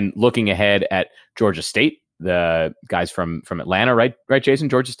team. And then looking ahead at Georgia State, the guys from Atlanta, right, Jason?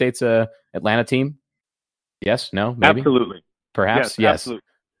 Georgia State's a Atlanta team. Yes, no, maybe, absolutely, perhaps, yes.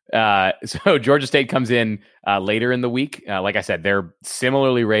 Absolutely. So Georgia State comes in later in the week. Like I said, they're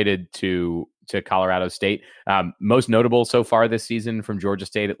similarly rated to Colorado State. Most notable so far this season from Georgia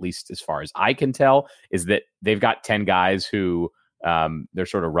State, at least as far as I can tell, is that they've got 10 guys who they're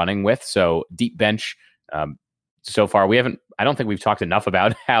sort of running with. So deep bench. So far, I don't think we've talked enough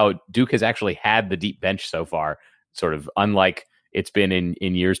about how Duke has actually had the deep bench so far, sort of unlike it's been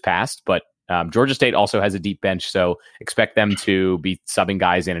in years past. But Georgia State also has a deep bench, so expect them to be subbing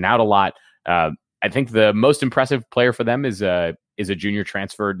guys in and out a lot. I think the most impressive player for them is a junior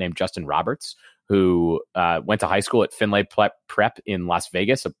transfer named Justin Roberts, who went to high school at Finlay Prep in Las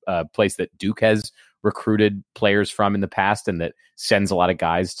Vegas, a place that Duke has recruited players from in the past and that sends a lot of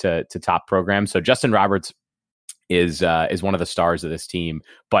guys to top programs. So Justin Roberts is one of the stars of this team.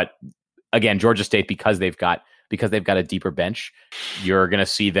 But again, Georgia State, because they've got a deeper bench, you're going to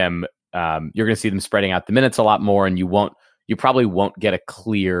see them spreading out the minutes a lot more, and you probably won't get a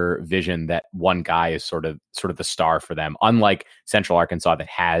clear vision that one guy is sort of the star for them, unlike Central Arkansas that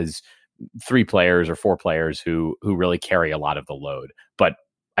has 3 players or 4 players who really carry a lot of the load. But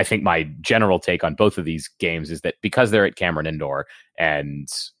I think my general take on both of these games is that because they're at Cameron Indoor and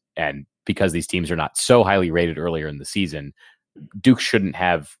because these teams are not so highly rated earlier in the season, Duke shouldn't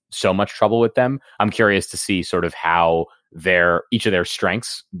have so much trouble with them. I'm curious to see sort of how each of their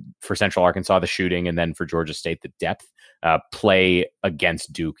strengths, for Central Arkansas, the shooting, and then for Georgia State, the depth, play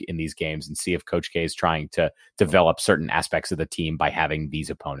against Duke in these games, and see if Coach K is trying to develop certain aspects of the team by having these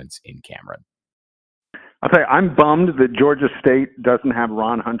opponents in Cameron. I'll tell you, I'm bummed that Georgia State doesn't have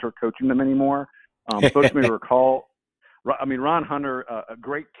Ron Hunter coaching them anymore. Folks may recall, Ron Hunter, a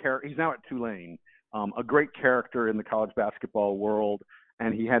great character. He's now at Tulane, a great character in the college basketball world,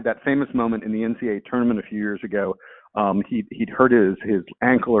 and he had that famous moment in the NCAA tournament a few years ago. He'd hurt his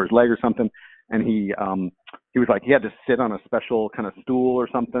ankle or his leg or something, and he was like, he had to sit on a special kind of stool or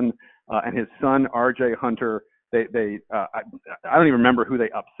something, and his son RJ Hunter, I don't even remember who they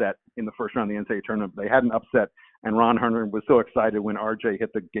upset in the first round of the NCAA tournament. They had an upset, and Ron Hunter was so excited when RJ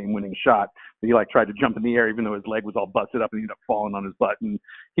hit the game-winning shot that he tried to jump in the air even though his leg was all busted up, and he ended up falling on his butt. And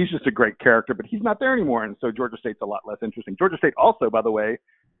he's just a great character, but he's not there anymore, and so Georgia State's a lot less interesting. Georgia State also, by the way,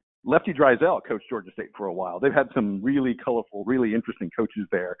 Lefty Driesell coached Georgia State for a while. They've had some really colorful, really interesting coaches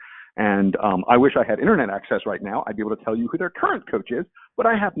there. And I wish I had internet access right now. I'd be able to tell you who their current coach is, but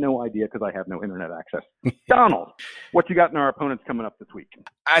I have no idea because I have no internet access. Donald, what you got in our opponents coming up this week?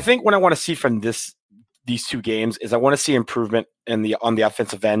 I think what I want to see from these 2 games is I want to see improvement on the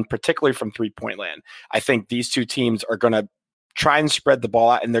offensive end, particularly from 3-point land. I think these 2 teams are going to try and spread the ball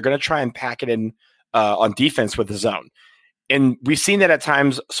out, and they're going to try and pack it in on defense with the zone. And we've seen that at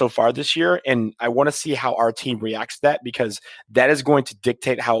times so far this year, and I want to see how our team reacts to that, because that is going to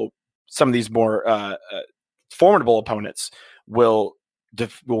dictate how some of these more formidable opponents will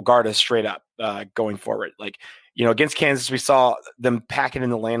guard us straight up going forward. Against Kansas, we saw them packing in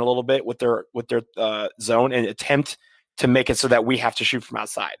the lane a little bit with their zone and attempt to make it so that we have to shoot from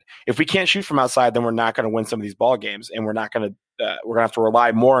outside. If we can't shoot from outside, then we're not going to win some of these ball games, and we're going to have to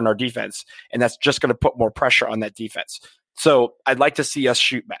rely more on our defense, and that's just going to put more pressure on that defense. So I'd like to see us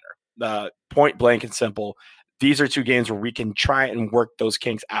shoot better. Point blank and simple. These are 2 games where we can try and work those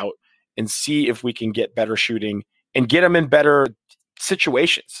kinks out and see if we can get better shooting and get them in better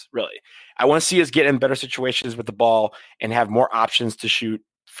situations, really. I want to see us get in better situations with the ball and have more options to shoot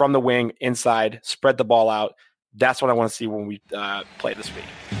from the wing, inside, spread the ball out. That's what I want to see when we play this week.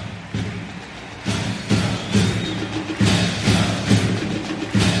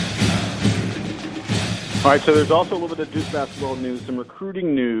 All right, so there's also a little bit of Duke basketball news, some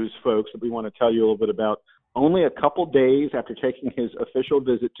recruiting news, folks, that we want to tell you a little bit about. Only a couple days after taking his official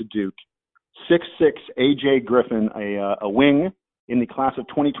visit to Duke, 6'6" A.J. Griffin, a wing in the class of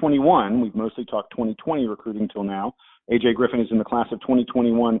 2021. We've mostly talked 2020 recruiting till now. A.J. Griffin is in the class of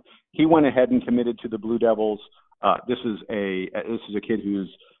 2021. He went ahead and committed to the Blue Devils. This is a kid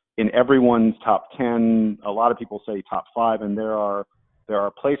who's in everyone's top 10. A lot of people say top 5, and there are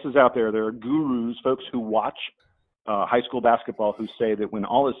places out there, there are gurus, folks who watch high school basketball, who say that when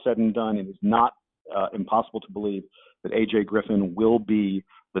all is said and done, it is not impossible to believe that A.J. Griffin will be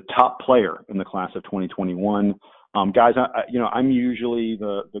the top player in the class of 2021. Guys, I'm usually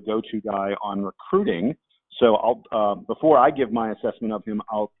the go-to guy on recruiting. So before I give my assessment of him,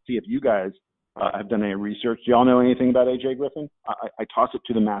 I'll see if you guys have done any research. Do y'all know anything about A.J. Griffin? I toss it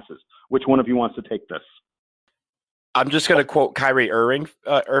to the masses. Which one of you wants to take this? I'm just going to quote Kyrie Irving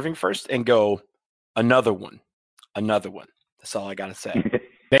first and go, another one. That's all I got to say.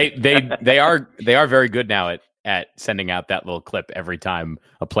 They are very good now at sending out that little clip every time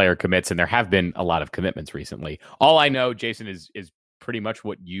a player commits, and there have been a lot of commitments recently. All I know, Jason, is pretty much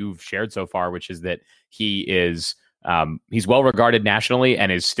what you've shared so far, which is that he is he's well regarded nationally and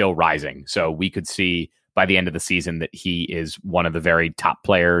is still rising. So we could see by the end of the season that he is one of the very top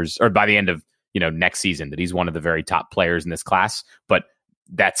players, or by the end of next season that he's one of the very top players in this class. But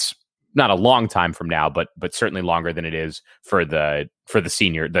that's not a long time from now, but certainly longer than it is for the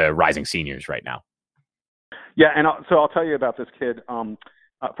rising seniors right now. Yeah, and so I'll tell you about this kid.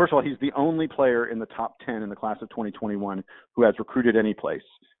 First of all, he's the only player in the top 10 in the class of 2021 who has recruited any place,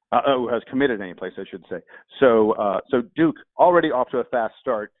 who has committed any place, I should say. So Duke already off to a fast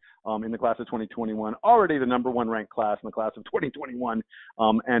start in the class of 2021, already the number 1 ranked class in the class of 2021,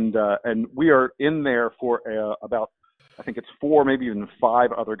 and we are in there for about, I think it's 4, maybe even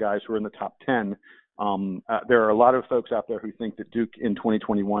 5 other guys who are in the top 10. There are a lot of folks out there who think that Duke in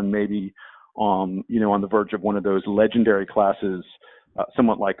 2021 may be, on the verge of one of those legendary classes,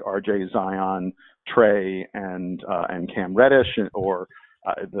 somewhat like RJ, Zion, Trey, and Cam Reddish, or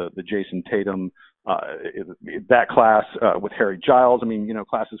the Jason Tatum, that class with Harry Giles. I mean,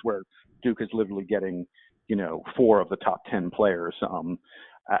 classes where Duke is literally getting, 4 of the top 10 players.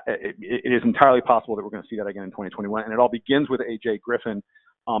 It is entirely possible that we're going to see that again in 2021, and it all begins with AJ Griffin.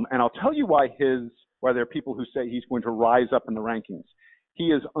 And I'll tell you why there are people who say he's going to rise up in the rankings. He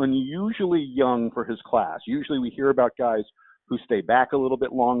is unusually young for his class. Usually we hear about guys who stay back a little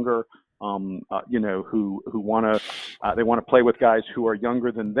bit longer, who want to play with guys who are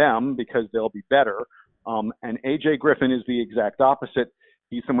younger than them because they'll be better. And AJ Griffin is the exact opposite.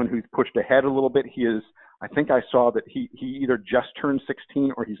 He's someone who's pushed ahead a little bit. I think I saw that he either just turned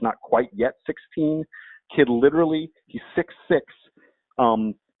 16 or he's not quite yet 16. Kid, literally, he's 6'6",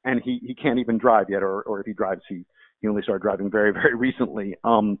 and he can't even drive yet, or if he drives, he only started driving very, very recently.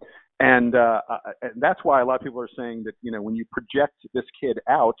 And that's why a lot of people are saying that, when you project this kid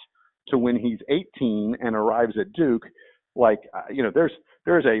out to when he's 18 and arrives at Duke,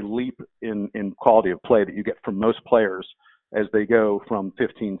 there's a leap in quality of play that you get from most players as they go from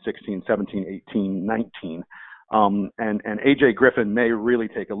 15, 16, 17, 18, 19. And AJ Griffin may really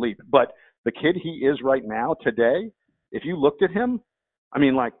take a leap. But the kid he is right now today, if you looked at him,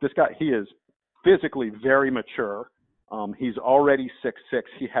 this guy, he is physically very mature. He's already 6'6".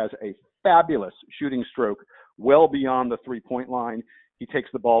 He has a fabulous shooting stroke well beyond the three-point line. He takes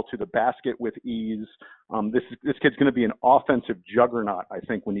the ball to the basket with ease. This kid's going to be an offensive juggernaut, I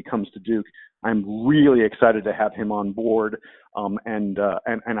think, when he comes to Duke. I'm really excited to have him on board, and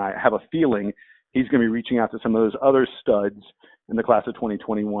I have a feeling he's going to be reaching out to some of those other studs in the class of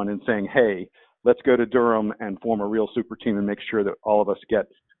 2021 and saying, hey, let's go to Durham and form a real super team and make sure that all of us get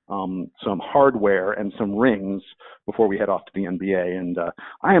some hardware and some rings before we head off to the NBA. And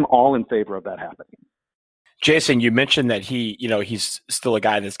I am all in favor of that happening. Jason, you mentioned that he's still a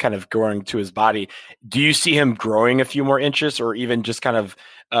guy that's kind of growing to his body. Do you see him growing a few more inches, or even just kind of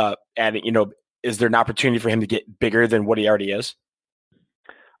adding, is there an opportunity for him to get bigger than what he already is?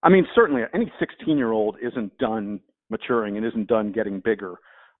 Certainly any 16-year-old isn't done maturing and isn't done getting bigger.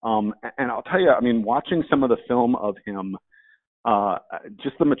 And I'll tell you, watching some of the film of him,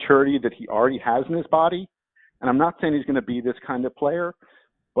 just the maturity that he already has in his body, and I'm not saying he's going to be this kind of player,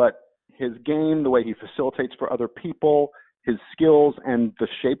 but his game, the way he facilitates for other people, his skills, and the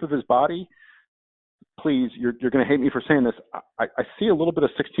shape of his body, please, you're going to hate me for saying this, I see a little bit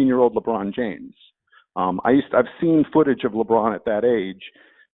of 16-year-old LeBron James. I've seen footage of LeBron at that age,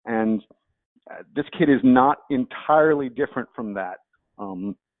 and this kid is not entirely different from that.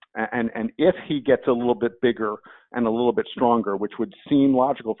 And if he gets a little bit bigger and a little bit stronger, which would seem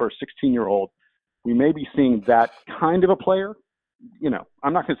logical for a 16-year-old, we may be seeing that kind of a player.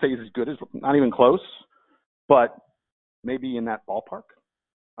 I'm not going to say he's as good as, not even close, but maybe in that ballpark.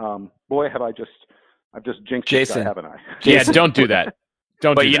 Boy, I've just jinxed Jason, this guy, haven't I? Jason, don't do that.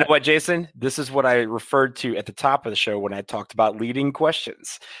 But you know what, Jason? This is what I referred to at the top of the show when I talked about leading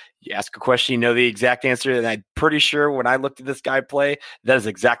questions. You ask a question, you know the exact answer, and I'm pretty sure when I looked at this guy play, that is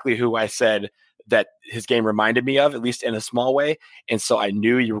exactly who I said that his game reminded me of, at least in a small way. And so I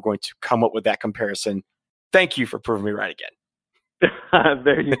knew you were going to come up with that comparison. Thank you for proving me right again.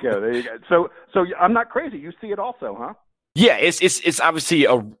 There you go. So I'm not crazy. You see it also, huh? Yeah, it's obviously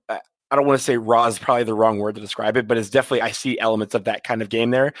I don't want to say raw is probably the wrong word to describe it, but it's definitely, I see elements of that kind of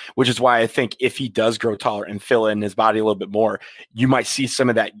game there, which is why I think if he does grow taller and fill in his body a little bit more, you might see some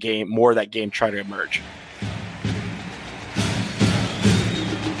of that game, more of that game try to emerge.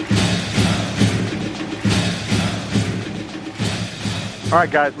 All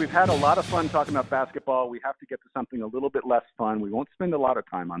right, guys, we've had a lot of fun talking about basketball. We have to get to something a little bit less fun. We won't spend a lot of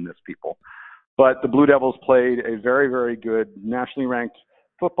time on this, people. But the Blue Devils played a very, very good nationally ranked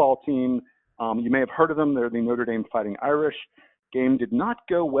football team. You may have heard of them. They're the Notre Dame Fighting Irish. Game did not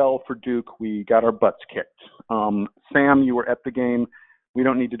go well for Duke. We got our butts kicked. Sam, you were at the game. We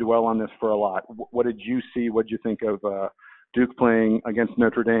don't need to dwell on this for a lot. What did you see? What did you think of Duke playing against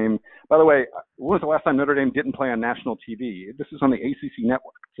Notre Dame? By the way, when was the last time Notre Dame didn't play on national TV? This is on the ACC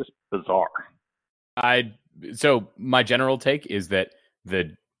network. Just bizarre. So my general take is that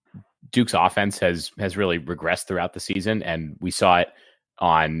the Duke's offense has really regressed throughout the season, and we saw it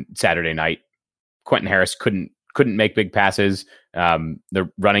on Saturday night. Quentin Harris couldn't make big passes.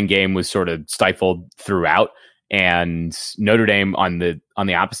 The running game was sort of stifled throughout, and Notre Dame on the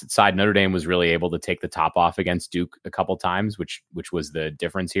opposite side, Notre Dame was really able to take the top off against Duke a couple times, which was the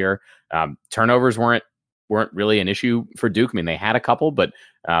difference here. Turnovers weren't really an issue for Duke. I mean, they had a couple, but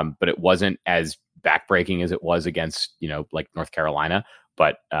it wasn't as backbreaking as it was against, like North Carolina.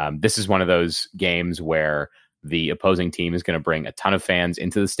 But this is one of those games where the opposing team is going to bring a ton of fans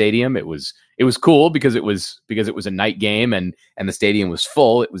into the stadium. It was cool because it was a night game and the stadium was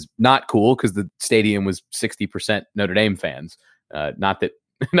full. It was not cool because the stadium was 60% Notre Dame fans. Not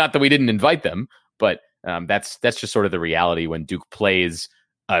that we didn't invite them, but that's just sort of the reality when Duke plays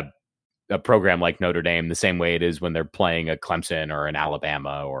a program like Notre Dame the same way it is when they're playing a Clemson or an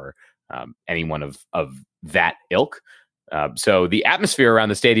Alabama or anyone of that ilk. So the atmosphere around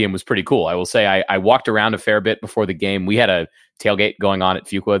the stadium was pretty cool. I will say I walked around a fair bit before the game. We had a tailgate going on at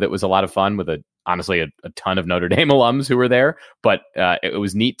Fuqua that was a lot of fun with honestly a ton of Notre Dame alums who were there. But it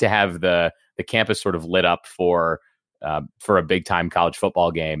was neat to have the campus sort of lit up for a big time college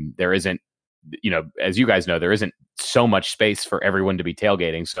football game. There isn't, as you guys know, there isn't so much space for everyone to be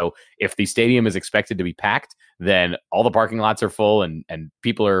tailgating. So if the stadium is expected to be packed, then all the parking lots are full and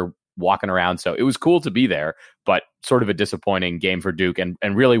people are walking around. So it was cool to be there, but sort of a disappointing game for Duke and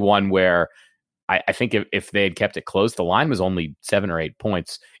really one where I think if they had kept it close, the line was only 7 or 8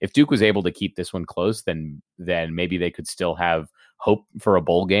 points. If Duke was able to keep this one close, then maybe they could still have hope for a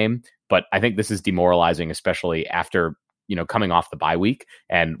bowl game. But I think this is demoralizing, especially after, coming off the bye week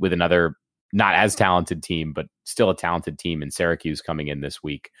and with another not as talented team, but still a talented team in Syracuse coming in this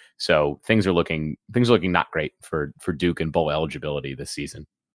week. So things are looking not great for Duke and bowl eligibility this season.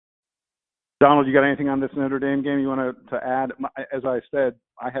 Donald, you got anything on this Notre Dame game you want to add? As I said,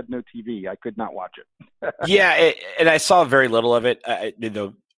 I had no TV. I could not watch it. Yeah, and I saw very little of it. A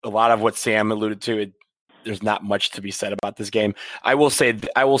lot of what Sam alluded to, there's not much to be said about this game. I will say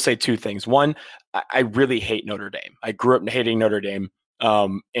two things. One, I really hate Notre Dame. I grew up hating Notre Dame,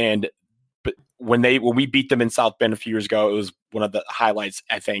 but when we beat them in South Bend a few years ago, it was one of the highlights,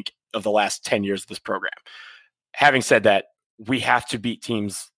 I think, of the last 10 years of this program. Having said that, we have to beat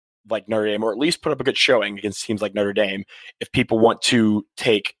teams like Notre Dame, or at least put up a good showing against teams like Notre Dame, if people want to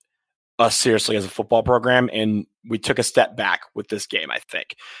take us seriously as a football program. And we took a step back with this game, I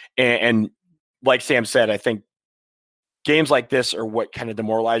think. And like Sam said, I think games like this are what kind of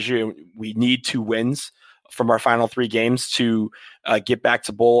demoralize you. We need 2 wins from our final 3 games to get back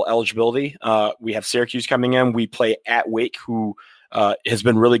to bowl eligibility. We have Syracuse coming in. We play at Wake, who has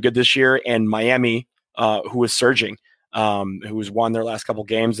been really good this year, and Miami, who is surging. Who has won their last couple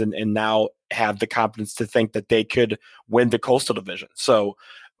games and now have the confidence to think that they could win the Coastal Division. So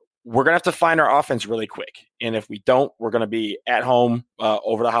we're going to have to find our offense really quick. And if we don't, we're going to be at home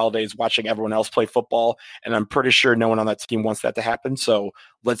over the holidays watching everyone else play football. And I'm pretty sure no one on that team wants that to happen. So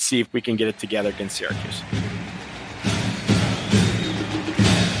let's see if we can get it together against Syracuse.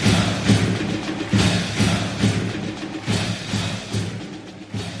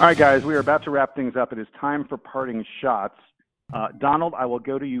 All right, guys, we are about to wrap things up. It is time for parting shots. Donald, I will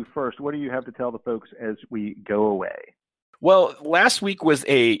go to you first. What do you have to tell the folks as we go away? Well, last week was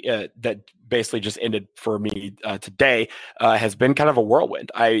that basically just ended for me today, has been kind of a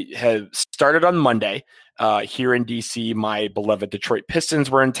whirlwind. I have started on Monday here in D.C. My beloved Detroit Pistons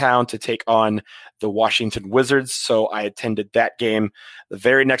were in town to take on the Washington Wizards, so I attended that game. The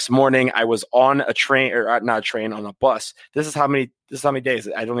very next morning, I was on a train, or not a train, on a bus. This is how many days.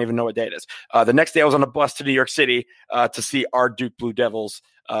 I don't even know what day it is. The next day, I was on a bus to New York City to see our Duke Blue Devils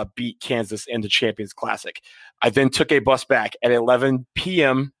beat Kansas in the Champions Classic. I then took a bus back at 11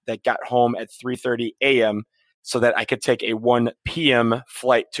 p.m. that got home at 3:30 a.m. so that I could take a 1 p.m.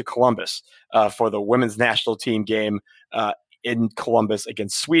 flight to Columbus for the women's national team game in Columbus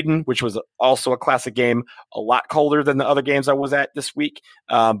against Sweden, which was also a classic game, a lot colder than the other games I was at this week.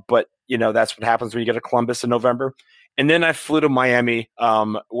 But, that's what happens when you get to Columbus in November. And then I flew to Miami,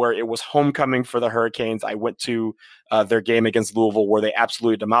 where it was homecoming for the Hurricanes. I went to their game against Louisville, where they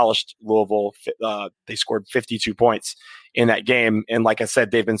absolutely demolished Louisville. They scored 52 points in that game. And like I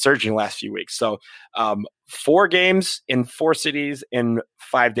said, they've been surging the last few weeks. So 4 games in 4 cities in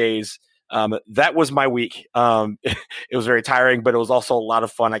 5 days. That was my week. It was very tiring, but it was also a lot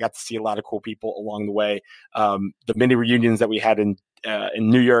of fun. I got to see a lot of cool people along the way. The mini reunions that we had in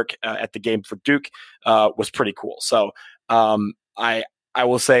New York at the game for Duke was pretty cool. So I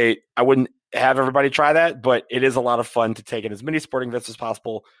will say I wouldn't have everybody try that, but it is a lot of fun to take in as many sporting events as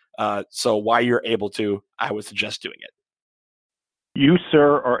possible. So while you're able to, I would suggest doing it. You,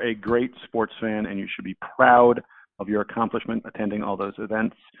 sir, are a great sports fan, and you should be proud of your accomplishment attending all those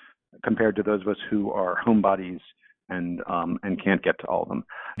events compared to those of us who are homebodies and can't get to all of them.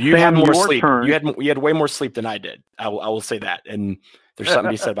 You Sam, had more sleep. Turn. You had way more sleep than I did. I will say that, and there's something to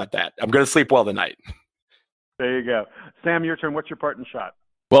be said about that. I'm going to sleep well tonight. There you go. Sam, your turn. What's your parting shot?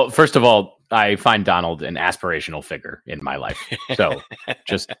 Well, first of all, I find Donald an aspirational figure in my life. So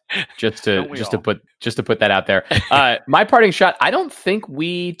just to put that out there. My parting shot. I don't think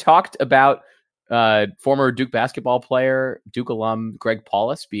we talked about former Duke basketball player, Duke alum Greg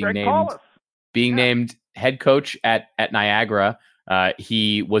Paulus being named head coach at Niagara.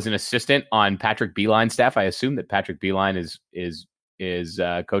 He was an assistant on Patrick Beilein's staff. I assume that Patrick Beilein is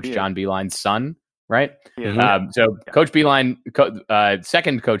Coach John Beilein's son, right? So Coach Beilein,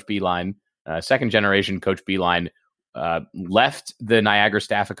 second Coach Beilein, second generation Coach Beilein, left the Niagara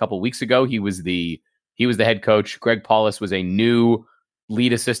staff a couple weeks ago. He was the head coach. Greg Paulus was a new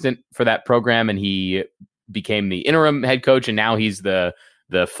lead assistant for that program, and he became the interim head coach, and now he's the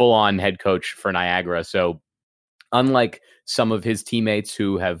full-on head coach for Niagara. So unlike some of his teammates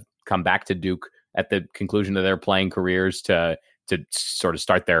who have come back to Duke at the conclusion of their playing careers to sort of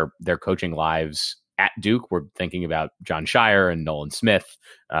start their coaching lives at Duke, we're thinking about John Shire and Nolan Smith.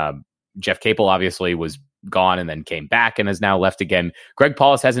 Jeff Capel obviously was gone and then came back and has now left again. Greg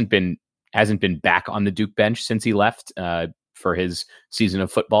Paulus hasn't been back on the Duke bench since he left for his season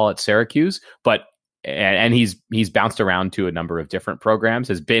of football at Syracuse, but he's bounced around to a number of different programs,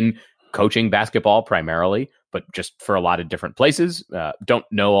 has been coaching basketball primarily, but just for a lot of different places. Don't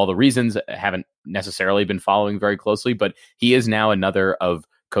know all the reasons, haven't necessarily been following very closely, but he is now another of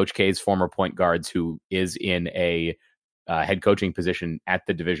Coach K's former point guards who is in a head coaching position at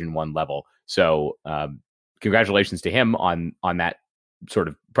the Division I level. So congratulations to him on that sort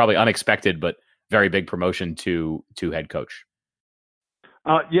of probably unexpected but very big promotion to head coach.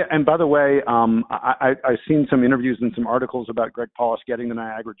 And by the way, I've seen some interviews and some articles about Greg Paulus getting the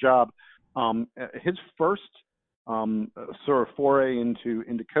Niagara job. His first sort of foray into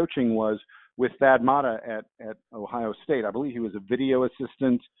coaching was with Thad Matta at Ohio State. I believe he was a video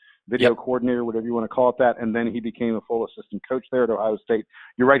assistant, coordinator, whatever you want to call it that, and then he became a full assistant coach there at Ohio State.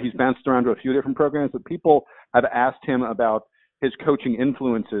 You're right, he's bounced around to a few different programs, but people have asked him about his coaching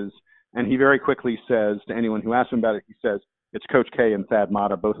influences, and he very quickly says to anyone who asks him about it, he says, it's Coach K and Thad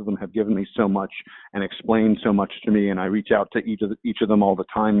Matta. Both of them have given me so much and explained so much to me, and I reach out to each of them all the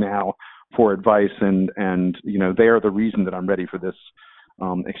time now for advice, and they are the reason that I'm ready for this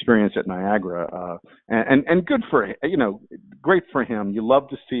experience at Niagara. And good for great for him. You love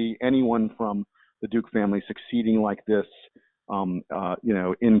to see anyone from the Duke family succeeding like this.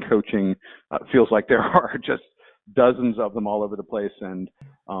 In coaching, feels like there are just dozens of them all over the place, and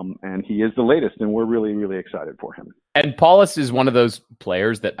he is the latest, and we're really, really excited for him. And Paulus is one of those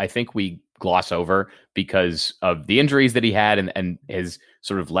players that I think we gloss over because of the injuries that he had and his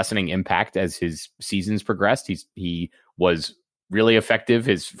sort of lessening impact as his seasons progressed. He was really effective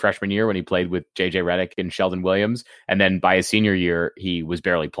his freshman year when he played with JJ Redick and Sheldon Williams, and then by his senior year he was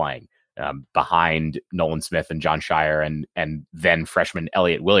barely playing behind Nolan Smith and John Shire and then freshman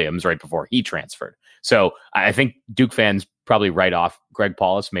Elliott Williams right before he transferred. So I think Duke fans probably write off Greg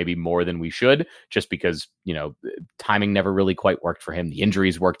Paulus maybe more than we should, just because, timing never really quite worked for him. The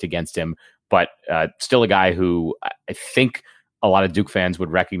injuries worked against him, but still a guy who I think a lot of Duke fans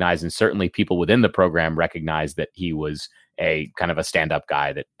would recognize, and certainly people within the program recognize that he was a kind of a stand-up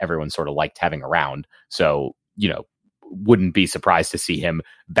guy that everyone sort of liked having around. So, wouldn't be surprised to see him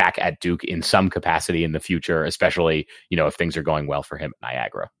back at Duke in some capacity in the future, especially, if things are going well for him at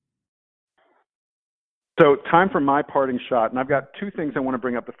Niagara. So time for my parting shot. And I've got two things I want to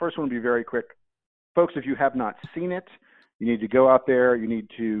bring up. The first one will be very quick. Folks, if you have not seen it, you need to go out there. You need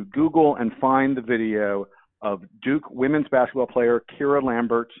to Google and find the video of Duke women's basketball player Kira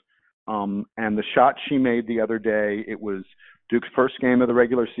Lambert and the shot she made the other day. It was Duke's first game of the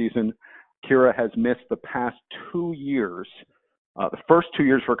regular season. Kira has missed the past 2 years. The first 2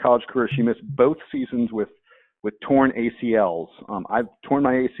 years for her college career, she missed both seasons with torn ACLs. I've torn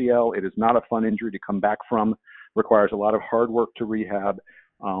my ACL. It is not a fun injury to come back from. Requires a lot of hard work to rehab,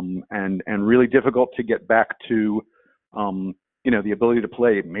 and really difficult to get back to, the ability to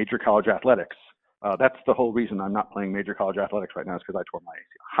play major college athletics. That's the whole reason I'm not playing major college athletics right now, is because I tore my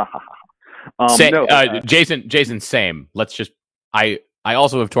ACL. Ha ha ha. Jason, same. I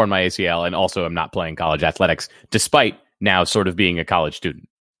also have torn my ACL and also am not playing college athletics, despite now sort of being a college student.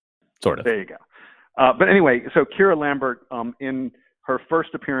 Sort of. There you go. But anyway, so Kira Lambert, in her first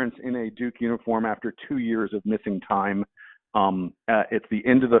appearance in a Duke uniform after 2 years of missing time, it's the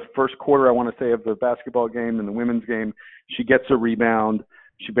end of the first quarter, I want to say, of the basketball game and the women's game. She gets a rebound.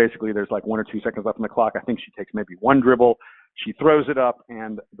 There's like 1 or 2 seconds left on the clock. I think she takes maybe one dribble. She throws it up,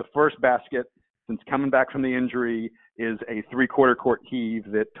 and the first basket, since coming back from the injury, is a 3/4 court heave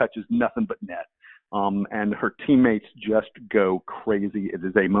that touches nothing but net. And her teammates just go crazy. It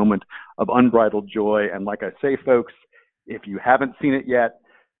is a moment of unbridled joy. And like I say, folks, if you haven't seen it yet,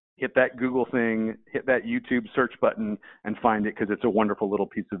 hit that Google thing, hit that YouTube search button, and find it, because it's a wonderful little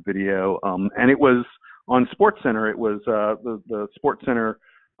piece of video. And it was on SportsCenter. It was the SportsCenter,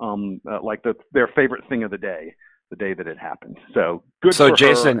 like their favorite thing of the day that it happened. So good for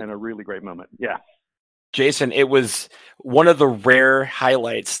Jason, her, and a really great moment. Yeah. Jason, it was one of the rare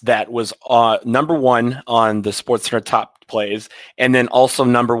highlights that was number one on the SportsCenter top plays, and then also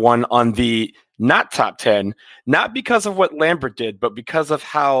number one on the not top 10, not because of what Lambert did, but because of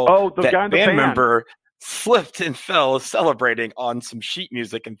how that band member slipped and fell celebrating on some sheet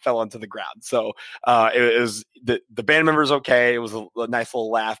music and fell onto the ground. So it was the band member's okay. It was a nice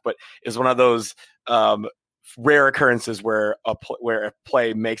little laugh, but it was one of those rare occurrences where a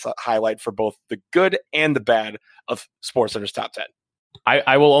play makes a highlight for both the good and the bad of SportsCenter's top 10.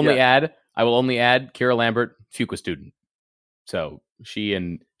 I will only add Kira Lambert, Fuqua student. So she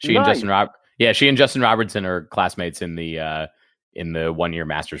and Justin Robertson are classmates in the 1 year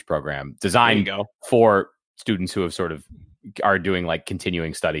master's program designed for students who have sort of are doing like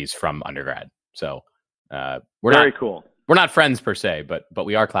continuing studies from undergrad. So we're cool. We're not friends per se, but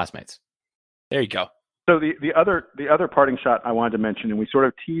we are classmates. There you go. So the other parting shot I wanted to mention, and we sort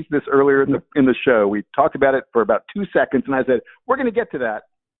of teased this earlier in the show. We talked about it for about 2 seconds, and I said we're going to get to that.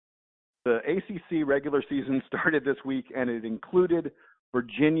 The ACC regular season started this week, and it included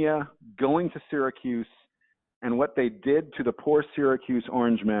Virginia going to Syracuse, and what they did to the poor Syracuse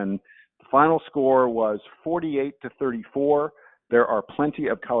Orangemen. The final score was 48-34. There are plenty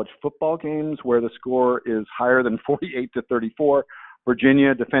of college football games where the score is higher than 48-34.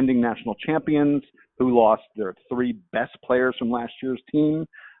 Virginia, defending national champions, who lost their 3 best players from last year's team,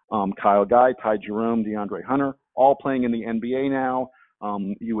 Kyle Guy, Ty Jerome, DeAndre Hunter, all playing in the NBA now.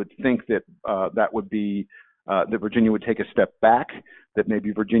 You would think that that would be that Virginia would take a step back, that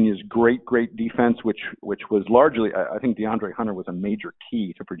maybe Virginia's great defense, which was largely, I think DeAndre Hunter was a major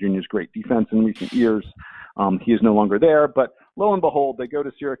key to Virginia's great defense in recent years. He is no longer there, but lo and behold, they go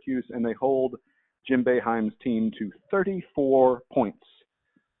to Syracuse and they hold Jim Boeheim's team to 34 points.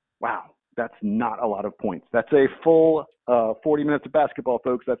 Wow, that's not a lot of points. That's a full 40 minutes of basketball,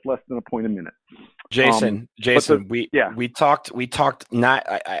 folks. That's less than a point a minute. Jason, we talked. Not,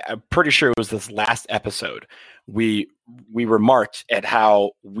 I'm pretty sure it was this last episode. We remarked at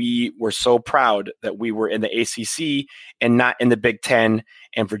how we were so proud that we were in the ACC and not in the Big Ten,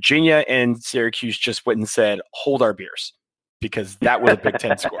 and Virginia and Syracuse just went and said, "Hold our beers," because that was a Big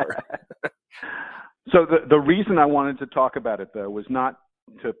Ten score. So the reason I wanted to talk about it, though, was not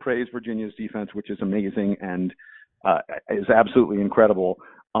to praise Virginia's defense, which is amazing and is absolutely incredible.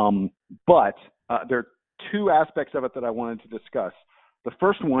 But there are 2 aspects of it that I wanted to discuss. The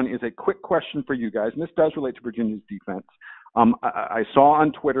first one is a quick question for you guys, and this does relate to Virginia's defense. I saw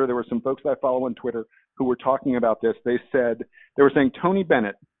on Twitter, there were some folks that I follow on Twitter who were talking about this. They were saying Tony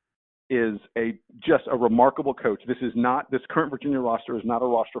Bennett is just a remarkable coach. This current Virginia roster is not a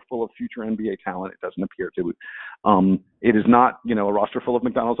roster full of future NBA talent. It doesn't appear to. It is not, a roster full of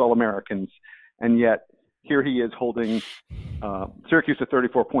McDonald's All-Americans, and yet here he is holding Syracuse to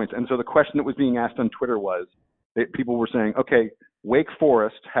 34 points. And so the question that was being asked on Twitter was, people were saying, okay, Wake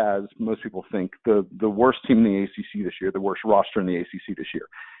Forest has, most people think, the worst team in the ACC this year, the worst roster in the ACC this year.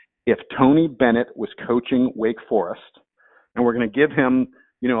 If Tony Bennett was coaching Wake Forest, and we're going to give him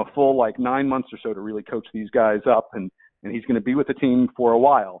a full 9 months or so to really coach these guys up, and he's going to be with the team for a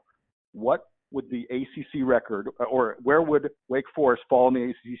while, what would the ACC record, or where would Wake Forest fall in the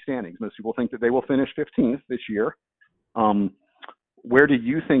ACC standings? Most people think that they will finish 15th this year. Where do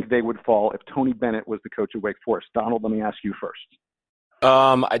you think they would fall if Tony Bennett was the coach of Wake Forest? Donald, let me ask you first.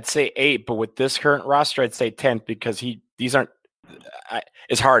 I'd say 8, but with this current roster, I'd say 10, because these aren't.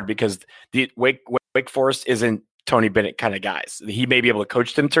 It's hard because the Wake Forest isn't Tony Bennett kind of guys. He may be able to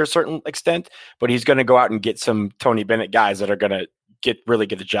coach them to a certain extent, but he's going to go out and get some Tony Bennett guys that are going to really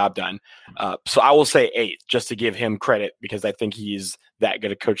get the job done. So I will say 8, just to give him credit, because I think he's that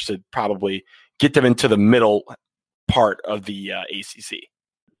good a coach to probably get them into the middle part of the ACC.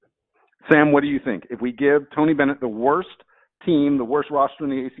 Sam, what do you think? If we give Tony Bennett the worst team, the worst roster in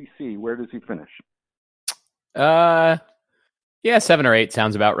the ACC, where does he finish? 7 or 8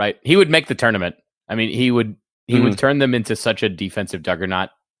 sounds about right. He would make the tournament. I mean, he would turn them into such a defensive juggernaut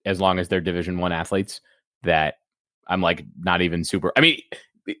as long as they're Division I athletes that I'm not even super. I mean,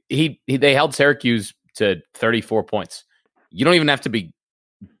 they held Syracuse to 34 points. You don't even have to be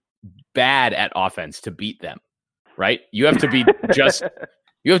bad at offense to beat them, right? You have to be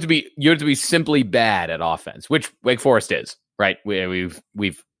you have to be simply bad at offense, which Wake Forest is, right? We've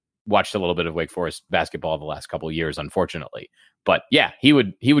watched a little bit of Wake Forest basketball the last couple of years, unfortunately. But yeah, he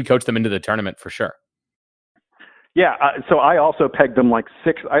would coach them into the tournament for sure. Yeah, so I also pegged them like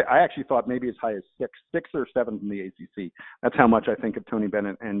six. I actually thought maybe as high as six or seven in the ACC. That's how much I think of Tony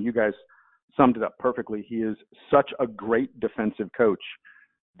Bennett, and you guys summed it up perfectly. He is such a great defensive coach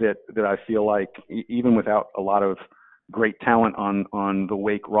that I feel like even without a lot of great talent on the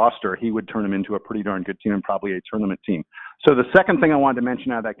Wake roster, he would turn them into a pretty darn good team and probably a tournament team. So the second thing I wanted to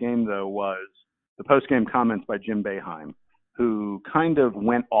mention out of that game, though, was the post-game comments by Jim Boeheim, who kind of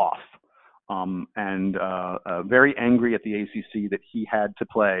went off and very angry at the ACC that he had to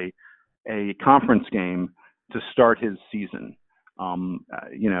play a conference game to start his season.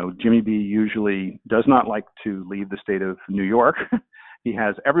 Jimmy B usually does not like to leave the state of New York. He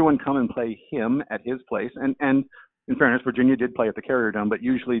has everyone come and play him at his place. And in fairness, Virginia did play at the Carrier Dome, but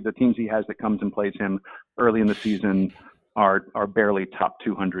usually the teams he has that comes and plays him early in the season are barely top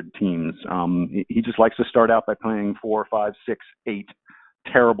 200 teams. He just likes to start out by playing 4, 5, 6, 8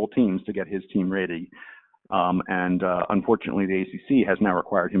 terrible teams to get his team ready. Unfortunately, the ACC has now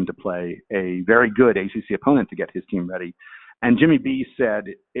required him to play a very good ACC opponent to get his team ready. And Jimmy B said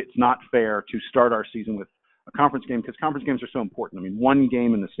it's not fair to start our season with a conference game because conference games are so important. I mean, one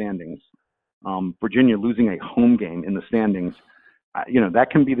game in the standings, Virginia losing a home game in the standings, that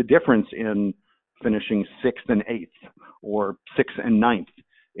can be the difference in finishing 6th and 8th or 6th and 9th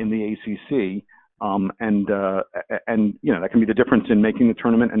in the ACC. That can be the difference in making the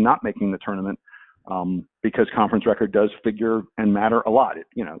tournament and not making the tournament because conference record does figure and matter a lot. It,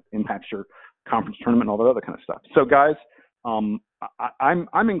 impacts your conference tournament and all that other kind of stuff. So guys, I'm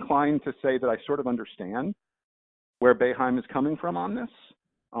inclined to say that I sort of understand where Boeheim is coming from on this.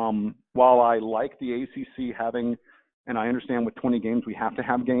 While I like the ACC having, and I understand with 20 games, we have to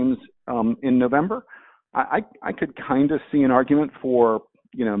have games in November, I could kind of see an argument for,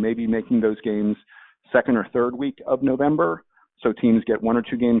 maybe making those games second or third week of November so teams get 1 or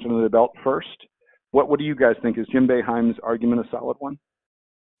 2 games under the belt first. What do you guys think? Is Jim Boeheim's argument a solid one?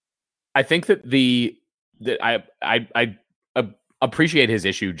 I think that I appreciate his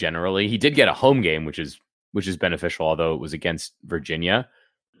issue generally. He did get a home game, which is beneficial, although it was against Virginia.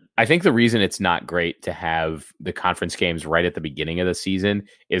 I think the reason it's not great to have the conference games right at the beginning of the season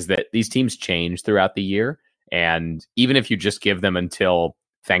is that these teams change throughout the year. And even if you just give them until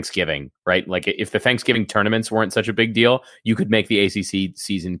Thanksgiving, right? Like if the Thanksgiving tournaments weren't such a big deal, you could make the ACC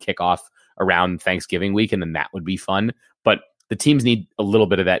season kick off around Thanksgiving week, and then that would be fun. But the teams need a little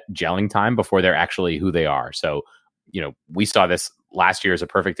bit of that gelling time before they're actually who they are. So, we saw this last year as a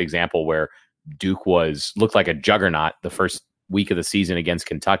perfect example where Duke looked like a juggernaut the first week of the season against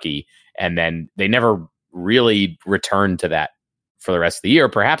Kentucky, and then they never really returned to that for the rest of the year,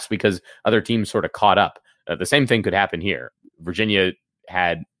 perhaps because other teams sort of caught up. The same thing could happen here. Virginia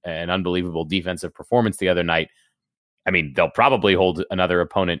had an unbelievable defensive performance the other night. I mean, they'll probably hold another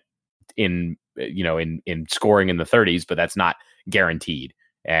opponent in scoring in the 30s, but that's not guaranteed.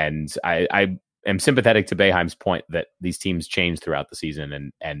 And I am sympathetic to Boeheim's point that these teams change throughout the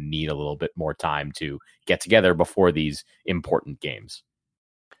season and need a little bit more time to get together before these important games.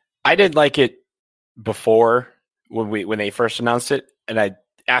 I did like it before when they first announced it, and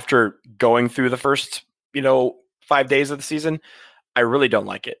after going through the first 5 days of the season, I really don't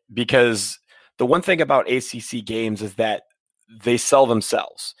like it because the one thing about ACC games is that they sell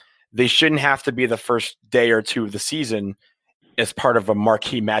themselves. They shouldn't have to be the first day or two of the season as part of a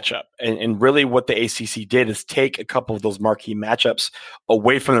marquee matchup. And really what the ACC did is take a couple of those marquee matchups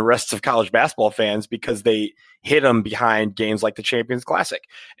away from the rest of college basketball fans because they hid them behind games like the Champions Classic.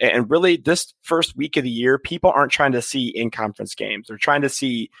 And really this first week of the year, people aren't trying to see in-conference games. They're trying to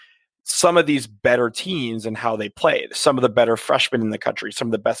see some of these better teams and how they play, some of the better freshmen in the country, some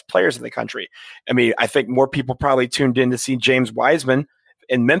of the best players in the country. I mean, I think more people probably tuned in to see James Wiseman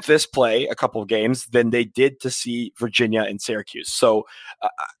in Memphis play a couple of games than they did to see Virginia and Syracuse. So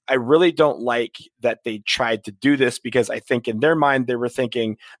I really don't like that they tried to do this because I think in their mind, they were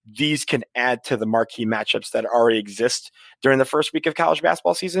thinking these can add to the marquee matchups that already exist during the first week of college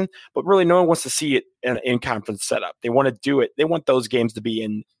basketball season, but really no one wants to see it in an in-conference setup. They want to do it. They want those games to be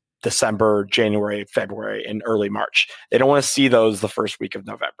in December, January, February, and early March. They don't want to see those the first week of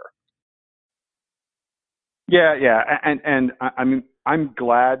November. Yeah. And I mean, I'm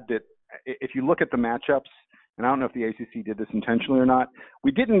glad that if you look at the matchups, and I don't know if the ACC did this intentionally or not,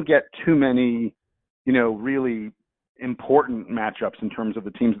 we didn't get too many, really important matchups in terms of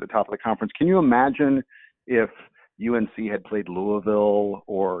the teams at the top of the conference. Can you imagine if UNC had played Louisville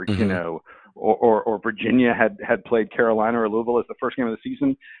or, or Virginia had played Carolina or Louisville as the first game of the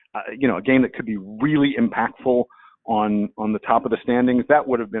season, a game that could be really impactful on the top of the standings? That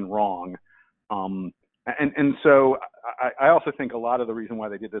would have been wrong. And so I also think a lot of the reason why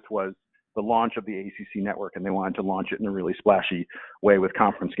they did this was the launch of the ACC network, and they wanted to launch it in a really splashy way with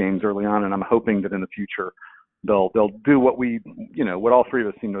conference games early on. And I'm hoping that in the future they'll do what what all three of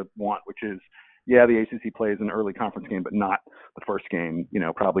us seem to want, which is, yeah, the ACC plays an early conference game, but not the first game.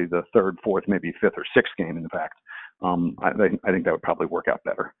 Probably the third, fourth, maybe fifth or sixth game. In fact, I think that would probably work out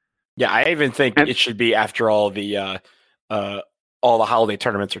better. Yeah, I even think it should be after all the holiday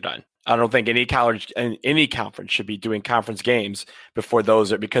tournaments are done. I don't think any college and any conference should be doing conference games before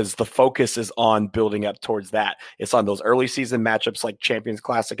those because the focus is on building up towards that. It's on those early season matchups like Champions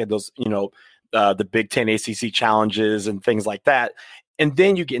Classic and those, the Big Ten ACC challenges and things like that. And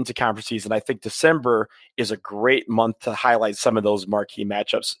then you get into conference season. I think December is a great month to highlight some of those marquee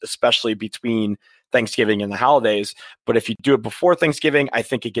matchups, especially between Thanksgiving and the holidays. But if you do it before Thanksgiving, I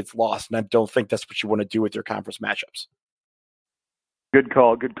think it gets lost. And I don't think that's what you want to do with your conference matchups. Good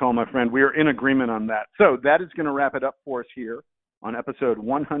call, my friend. We are in agreement on that. So that is going to wrap it up for us here on episode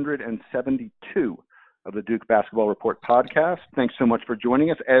 172 of the Duke Basketball Report podcast. Thanks so much for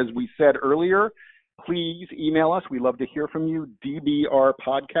joining us. As we said earlier, please email us. We love to hear from you,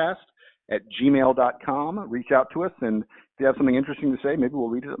 dbrpodcast@gmail.com. Reach out to us, and if you have something interesting to say, maybe we'll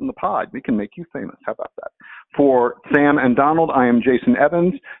read it in the pod. We can make you famous. How about that? For Sam and Donald, I am Jason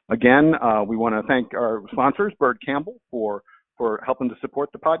Evans. Again, we want to thank our sponsors, Byrd Campbell, for helping to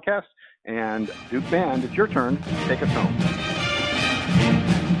support the podcast. And Duke Band, it's your turn. Take us home.